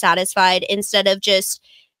parties are satisfied, instead of just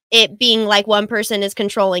it being like one person is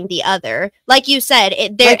controlling the other. Like you said,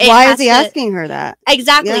 why is he asking her that?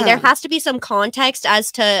 Exactly. Yeah. There has to be some context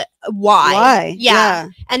as to why. Why? Yeah.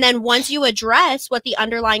 And then once you address what the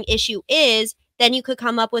underlying issue is, then you could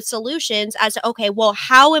come up with solutions as to, okay, well,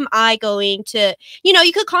 how am I going to,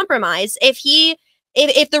 you could compromise. If he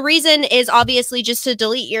if the reason is obviously just to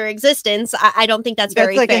delete your existence, I don't think that's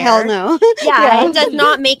very like fair. A hell no. Yeah, it does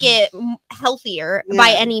not make it healthier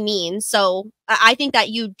by any means. So I think that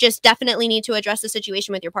you just definitely need to address the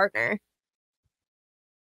situation with your partner.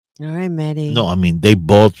 All right, Mehdi. No, I mean, they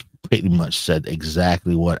both pretty much said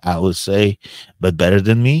exactly what I would say, but better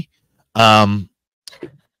than me.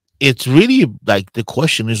 It's really like the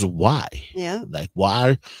question is why? Yeah. Like,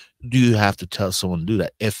 why do you have to tell someone to do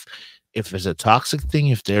that? If it's a toxic thing,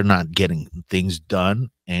 if they're not getting things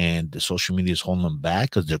done and the social media is holding them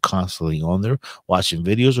back because they're constantly on there watching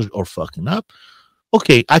videos or fucking up,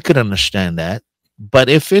 okay, I could understand that. But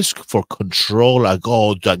if it's for control, like,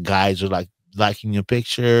 oh, the guys are like liking your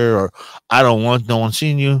picture, or I don't want no one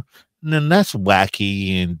seeing you, then that's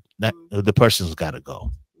wacky, and that the person's got to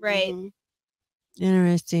go. Right.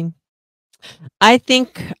 Interesting. I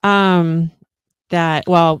think that,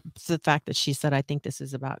 well, the fact that she said, I think this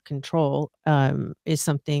is about control, is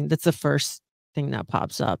something that's the first thing that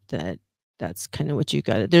pops up. That's kind of what you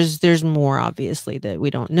got. There's more, obviously, that we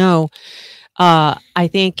don't know. I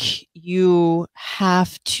think you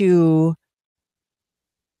have to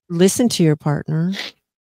listen to your partner.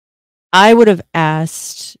 I would have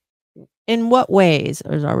asked, in what ways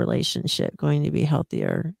is our relationship going to be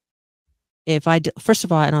healthier? First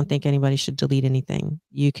of all, I don't think anybody should delete anything.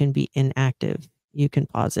 You can be inactive. You can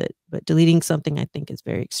pause it, but deleting something, I think, is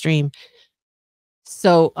very extreme.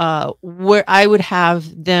 So, where I would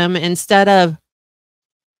have them, instead of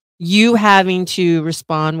you having to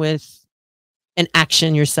respond with an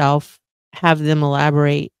action yourself, have them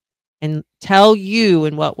elaborate and tell you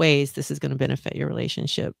in what ways this is going to benefit your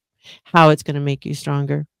relationship, how it's going to make you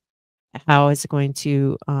stronger, how it's going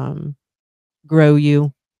to grow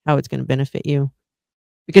you, how it's going to benefit you.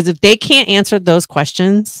 Because if they can't answer those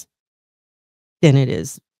questions, then it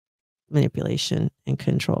is manipulation and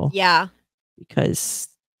control. Yeah. Because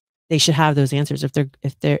they should have those answers.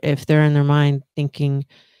 If they're in their mind thinking,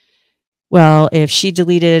 well, if she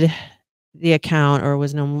deleted the account or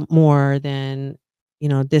was no more, then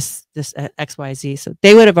this XYZ. So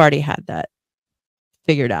they would have already had that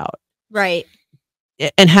figured out. Right.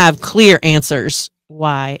 And have clear answers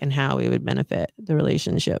why and how it would benefit the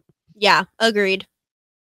relationship. Yeah, agreed.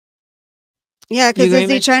 Yeah, because is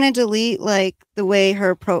he trying to delete like the way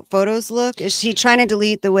her photos look? Is she trying to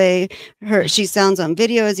delete the way she sounds on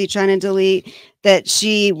video? Is he trying to delete that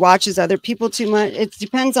she watches other people too much? It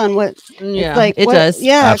depends on what. Yeah, it's like it does.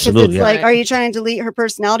 Yeah, because it's like, are you trying to delete her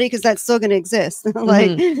personality? Because that's still going to exist.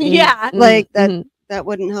 Like, like that. That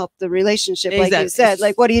wouldn't help the relationship, like you said.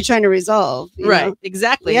 Like, what are you trying to resolve? You know?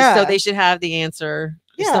 Exactly. Yeah. So they should have the answer.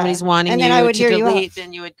 If somebody's wanting and you then I would to hear delete,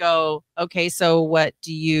 then you would go, okay, so what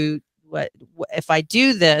if I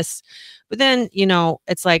do this? But then,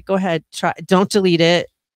 it's like, go ahead, try, don't delete it.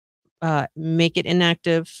 Make it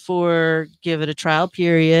inactive give it a trial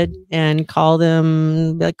period and call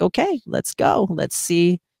them like, okay, let's go. Let's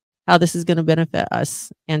see how this is going to benefit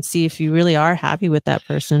us and see if you really are happy with that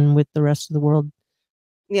person with the rest of the world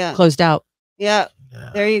closed out. Yeah.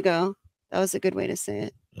 There you go. That was a good way to say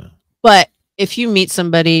it. Yeah. But if you meet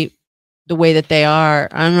somebody the way that they are,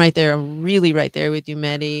 I'm right there. I'm really right there with you,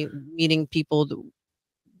 Mehdi, meeting people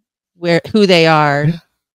who they are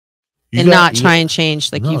and not try and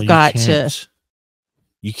change. Like, you've got to.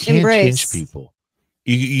 You can't change people.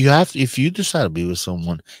 You have to, if you decide to be with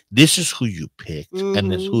someone, this is who you picked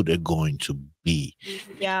and this is who they're going to be.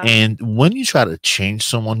 Yeah. And when you try to change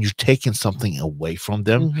someone, you're taking something away from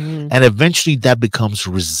them. And eventually that becomes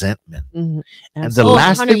resentment. And the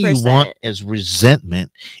last thing you want is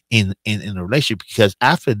resentment in a relationship, because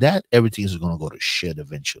after that, everything is going to go to shit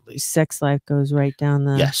eventually. Sex life goes right down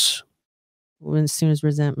the. Yes. As soon as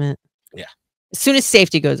resentment. Yeah. As soon as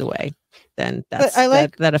safety goes away, then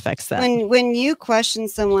that affects that. When you question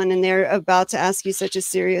someone and they're about to ask you such a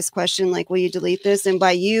serious question, like, will you delete this? And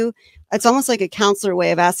by you, it's almost like a counselor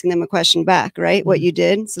way of asking them a question back, right? What you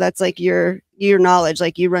did. So that's like your knowledge,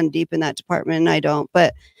 like you run deep in that department and I don't,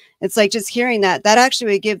 but it's like just hearing that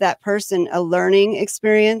actually would give that person a learning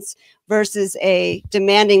experience versus a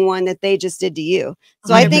demanding one that they just did to you.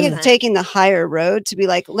 So 100%. I think it's taking the higher road to be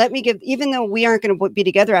like, let me give, even though we aren't going to be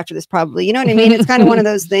together after this, probably, you know what I mean? It's kind of one of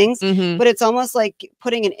those things, but it's almost like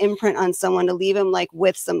putting an imprint on someone to leave them like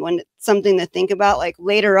with something to think about. Like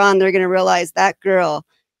later on, they're going to realize that girl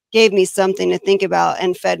gave me something to think about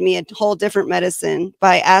and fed me a whole different medicine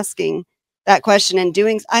by asking that question and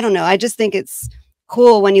doing, I don't know. I just think it's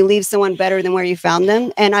cool when you leave someone better than where you found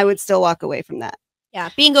them. And I would still walk away from that. Yeah,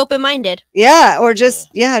 being open-minded. Yeah, or just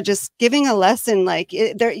giving a lesson. Like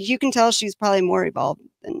you can tell she's probably more evolved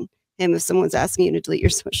than him if someone's asking you to delete your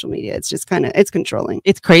social media. It's just kind of, it's controlling.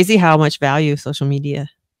 It's crazy how much value social media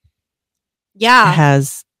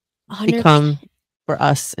has 100%. Become for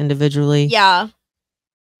us individually. Yeah.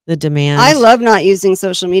 The demand. I love not using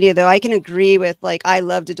social media though. I can agree with like, I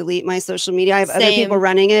love to delete my social media. I have other people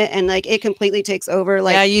running it and like it completely takes over.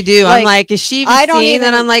 Like, yeah, you do. Like, I'm like, is she even seeing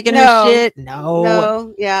that I'm like in her shit?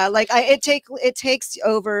 No. Yeah. Like it takes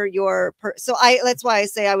over your, so that's why I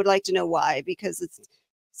say I would like to know why, because it's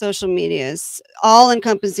social media is all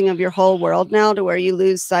encompassing of your whole world now to where you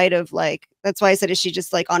lose sight of like, that's why I said, is she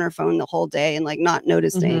just like on her phone the whole day and like not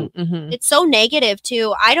noticing? It's so negative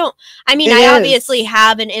too. I obviously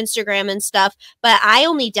have an Instagram and stuff, but I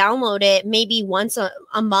only download it maybe once a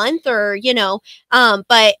month or,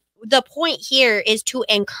 but the point here is to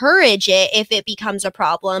encourage it if it becomes a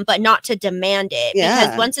problem, but not to demand it. Yeah.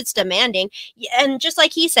 Because once it's demanding, and just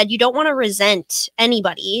like he said, you don't want to resent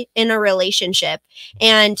anybody in a relationship.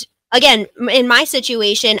 And again, in my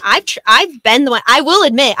situation, I've been the one, I will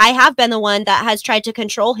admit, I have been the one that has tried to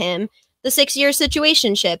control him, the 6-year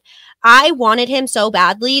situationship. I wanted him so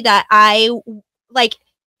badly that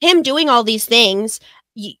him doing all these things,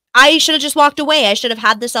 I should have just walked away. I should have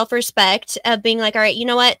had the self-respect of being like, all right, you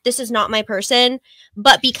know what? This is not my person.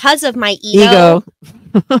 But because of my ego.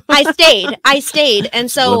 I stayed.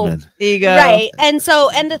 And so, ego. Right. And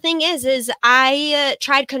the thing is I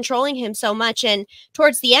tried controlling him so much. And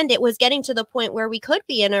towards the end, it was getting to the point where we could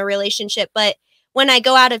be in a relationship. But when I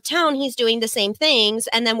go out of town, he's doing the same things.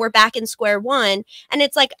 And then we're back in square one. And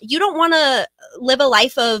it's like, you don't want to live a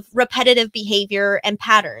life of repetitive behavior and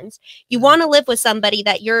patterns. You want to live with somebody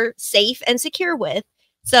that you're safe and secure with.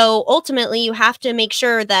 So ultimately, you have to make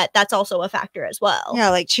sure that that's also a factor as well. Yeah,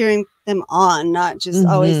 like cheering them on, not just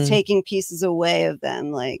always taking pieces away of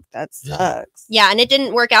them. Like, that sucks. Yeah, and it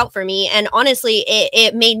didn't work out for me. And honestly,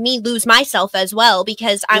 it made me lose myself as well,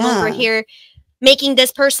 because I'm over here making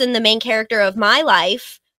this person the main character of my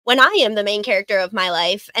life when I am the main character of my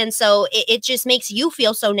life. And so it just makes you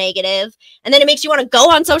feel so negative. And then it makes you want to go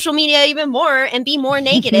on social media even more and be more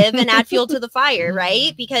negative and add fuel to the fire,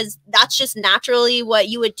 right? Because that's just naturally what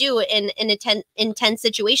you would do in an intense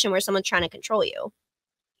situation where someone's trying to control you.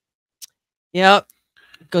 Yep.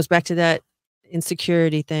 It goes back to that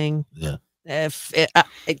insecurity thing. Yeah. If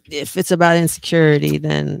it's about insecurity,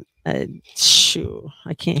 then shoo,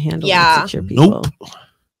 I can't handle insecure people. Nope.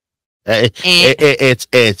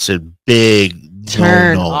 It's a big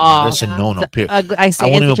turn off. That's a no. I say I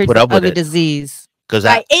won't even put up with it. Disease.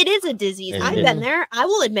 Right, it is a disease. I've been there. I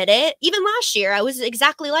will admit it. Even last year, I was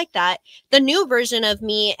exactly like that. The new version of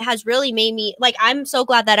me has really made me like, I'm so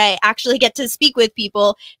glad that I actually get to speak with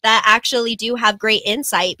people that actually do have great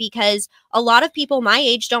insight, because a lot of people my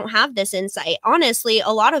age don't have this insight. Honestly,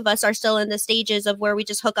 a lot of us are still in the stages of where we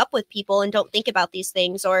just hook up with people and don't think about these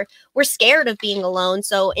things, or we're scared of being alone.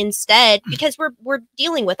 So instead, because we're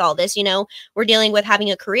dealing with all this, we're dealing with having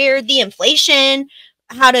a career, the inflation,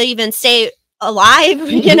 how to even stay alive,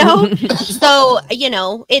 so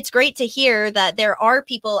it's great to hear that there are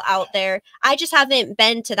people out there. I just haven't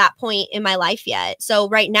been to that point in my life yet. So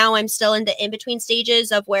right now I'm still in the in-between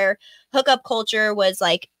stages of where hookup culture was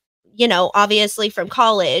like, obviously from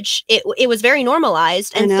college, it was very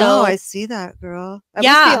normalized. And so I see that, girl. That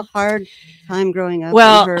must be a hard time growing up.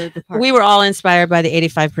 Well, we were all inspired by the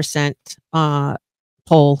 85%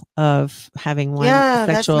 poll of having one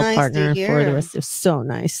sexual partner for the rest. It's so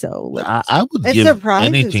nice. So I would give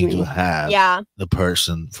anything to have the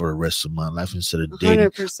person for the rest of my life instead of dating.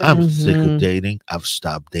 100%. I'm sick of dating. I've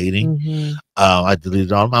stopped dating. I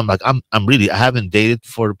deleted all. I'm like, I haven't dated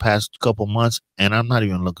for the past couple months, and I'm not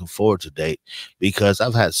even looking forward to date because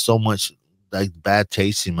I've had so much like bad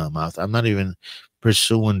taste in my mouth. I'm not even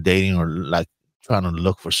pursuing dating or like trying to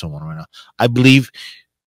look for someone right now. I believe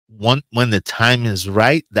when the time is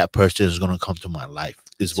right, that person is going to come to my life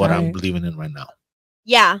is what I'm believing in right now.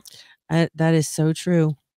 Yeah. That is so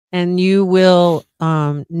true. And you will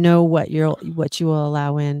know what you will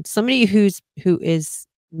allow in. Somebody who is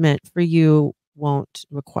meant for you won't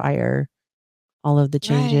require all of the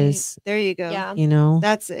changes. There you go. Yeah.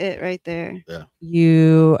 That's it right there. Yeah.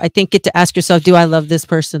 You, I think, get to ask yourself, do I love this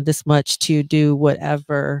person this much to do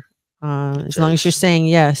whatever? As long as you're saying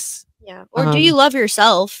yes. Yeah. Or do you love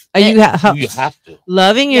yourself? You have to.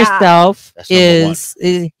 Loving yourself is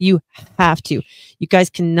you have to. You guys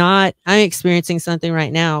cannot. I'm experiencing something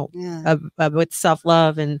right now with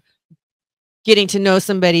self-love and getting to know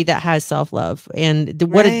somebody that has self-love and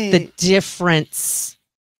the difference.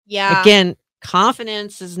 Yeah. Again,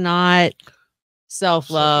 confidence is not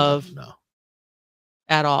self-love. No.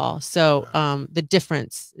 at all. So the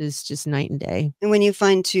difference is just night and day. And when you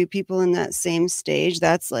find two people in that same stage,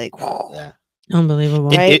 that's like unbelievable,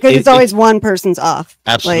 right? Because it's always one person's off.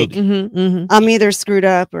 Absolutely. Like, I'm either screwed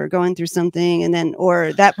up or going through something, and then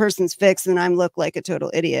or that person's fixed, and I look like a total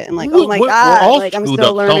idiot. And like, oh my god, like I'm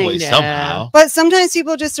still learning. Somehow. But sometimes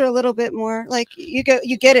people just are a little bit more like you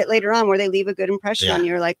get it later on where they leave a good impression on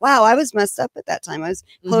you. You're like, wow, I was messed up at that time. I was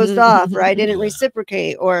closed off, or I didn't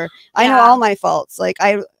reciprocate, or I know all my faults. Like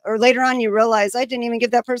or later on you realize I didn't even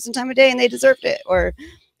give that person time of day, and they deserved it, or.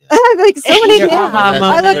 Like so many things.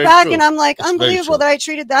 I look back and I'm like, unbelievable that I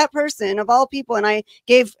treated that person of all people, and I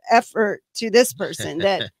gave effort to this person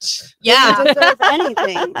that didn't deserve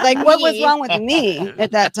anything. Like, what was wrong with me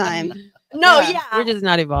at that time? No, we're just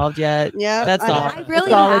not evolved yet. Yeah, that's all. I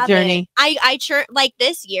really all a journey. I like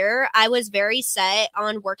this year, I was very set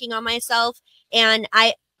on working on myself, and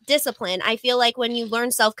discipline. I feel like when you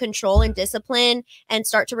learn self-control and discipline and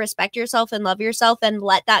start to respect yourself and love yourself and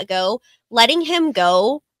let that go, letting him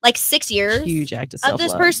go. Like 6 years huge act of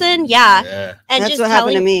this person. Yeah. And that's what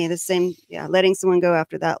happened to me. The same. Yeah. Letting someone go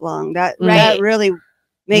after that long. That really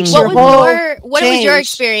makes your whole what was your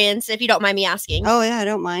experience, if you don't mind me asking? Oh yeah, I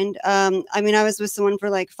don't mind. I mean, I was with someone for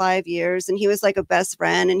like 5 years, and he was like a best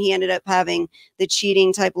friend, and he ended up having the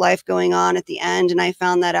cheating type life going on at the end, and I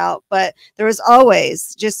found that out. But there was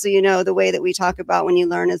always, just so you know, the way that we talk about when you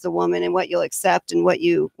learn as a woman and what you'll accept and what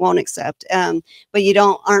you won't accept. But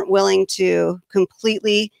you aren't willing to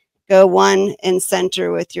completely go one and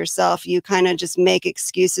center with yourself. You kind of just make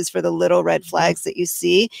excuses for the little red flags that you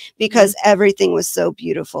see, because everything was so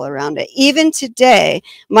beautiful around it. Even today,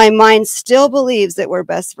 my mind still believes that we're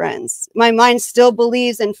best friends. My mind still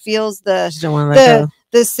believes and feels the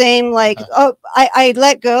same, like, oh, I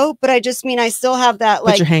let go, but I just mean I still have that,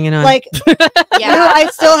 like, you're hanging on. Like, I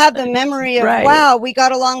still have the memory of, wow, we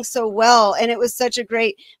got along so well, and it was such a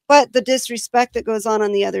great, but the disrespect that goes on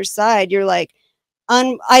the other side, you're like,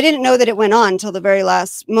 I didn't know that it went on until the very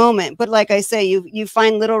last moment. But like I say, you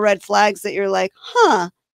find little red flags that you're like, huh.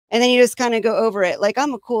 And then you just kind of go over it. Like,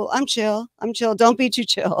 I'm chill. Don't be too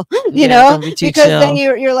chill, you know, because then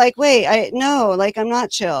you're like, wait, I'm not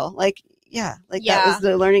chill. Like, that was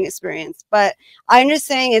the learning experience. But I'm just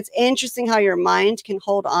saying it's interesting how your mind can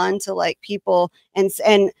hold on to like people and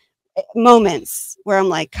moments where I'm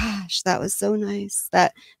like, gosh, that was so nice.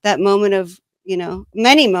 That moment of, you know,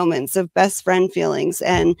 many moments of best friend feelings,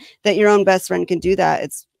 and that your own best friend can do that.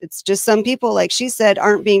 It's just some people, like she said,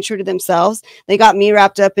 aren't being true to themselves. They got me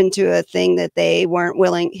wrapped up into a thing that he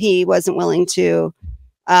wasn't willing to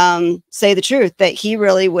say the truth, that he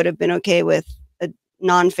really would have been okay with a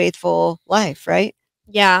non-faithful life, right?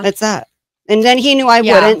 Yeah. That's that. And then he knew I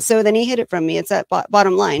wouldn't, so then he hid it from me. It's that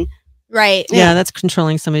bottom line. Right. Yeah, that's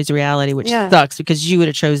controlling somebody's reality, which sucks, because you would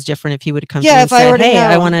have chose different if he would have come to you and if said, hey,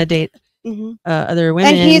 I want to date other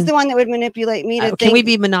women. And he's the one that would manipulate me to think, can we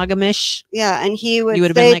be monogamish? Yeah, and he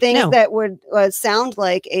would say things that would sound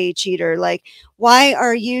like a cheater, like, why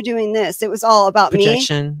are you doing this? It was all about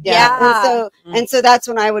projection. Me. Yeah. And so that's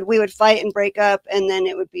when we would fight and break up, and then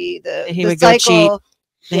it would be he would cycle. Go cheat.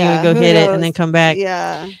 Then he would go hit it and then come back.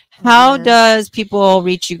 Yeah. How does people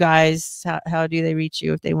reach you guys? How do they reach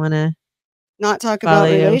you if they want to not talk about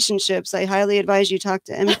relationships? I highly advise you talk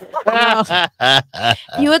to him.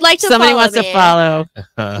 You would like to somebody wants to follow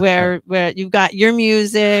where you've got your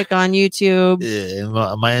music on YouTube. Yeah,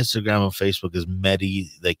 my Instagram and Facebook is Mehdi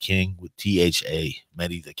the King with THA.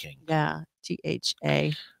 Mehdi the King. Yeah,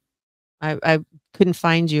 THA. I couldn't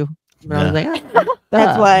find you. I was like,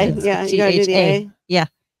 that's why. Yeah, you gotta do the A. Yeah.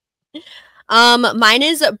 Mine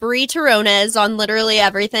is Brie Tarones on literally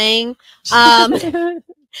everything.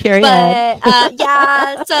 Period. But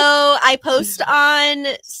yeah, so I post on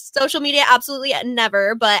social media absolutely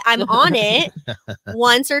never, but I'm on it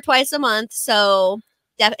once or twice a month. So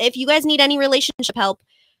if you guys need any relationship help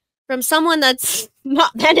from someone that's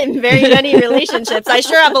not been in very many relationships, I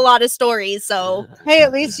sure have a lot of stories. So hey,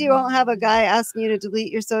 at least you won't have a guy asking you to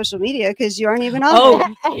delete your social media because you aren't even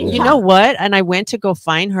on it. You know what? And I went to go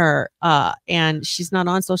find her, and she's not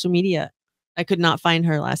on social media. I could not find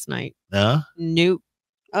her last night. No? Nope.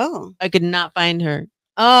 Oh, I could not find her.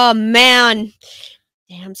 Oh man,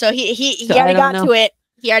 damn! So he already got to it.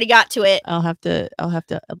 He already got to it. I'll have to.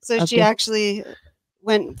 So she actually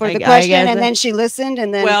went for the question, and then she listened,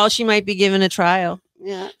 and then she might be given a trial.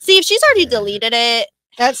 Yeah. See, if she's already deleted it,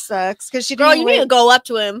 That sucks because she Girl, didn't you need to go up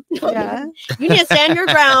to him. Yeah. You need to stand your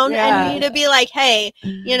ground and you need to be like, hey,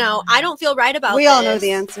 you know, I don't feel right about We this. all know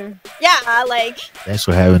the answer. Yeah, like. Thanks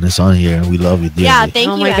for having us on here, and we love you dearly. Yeah,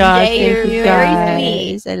 thank you, my God, Mjaie. You're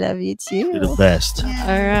very sweet. I love you too. You're the best. Yeah.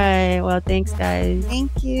 All right. Well, thanks, guys.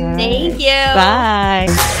 Thank you. All right. Thank you.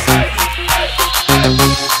 Bye.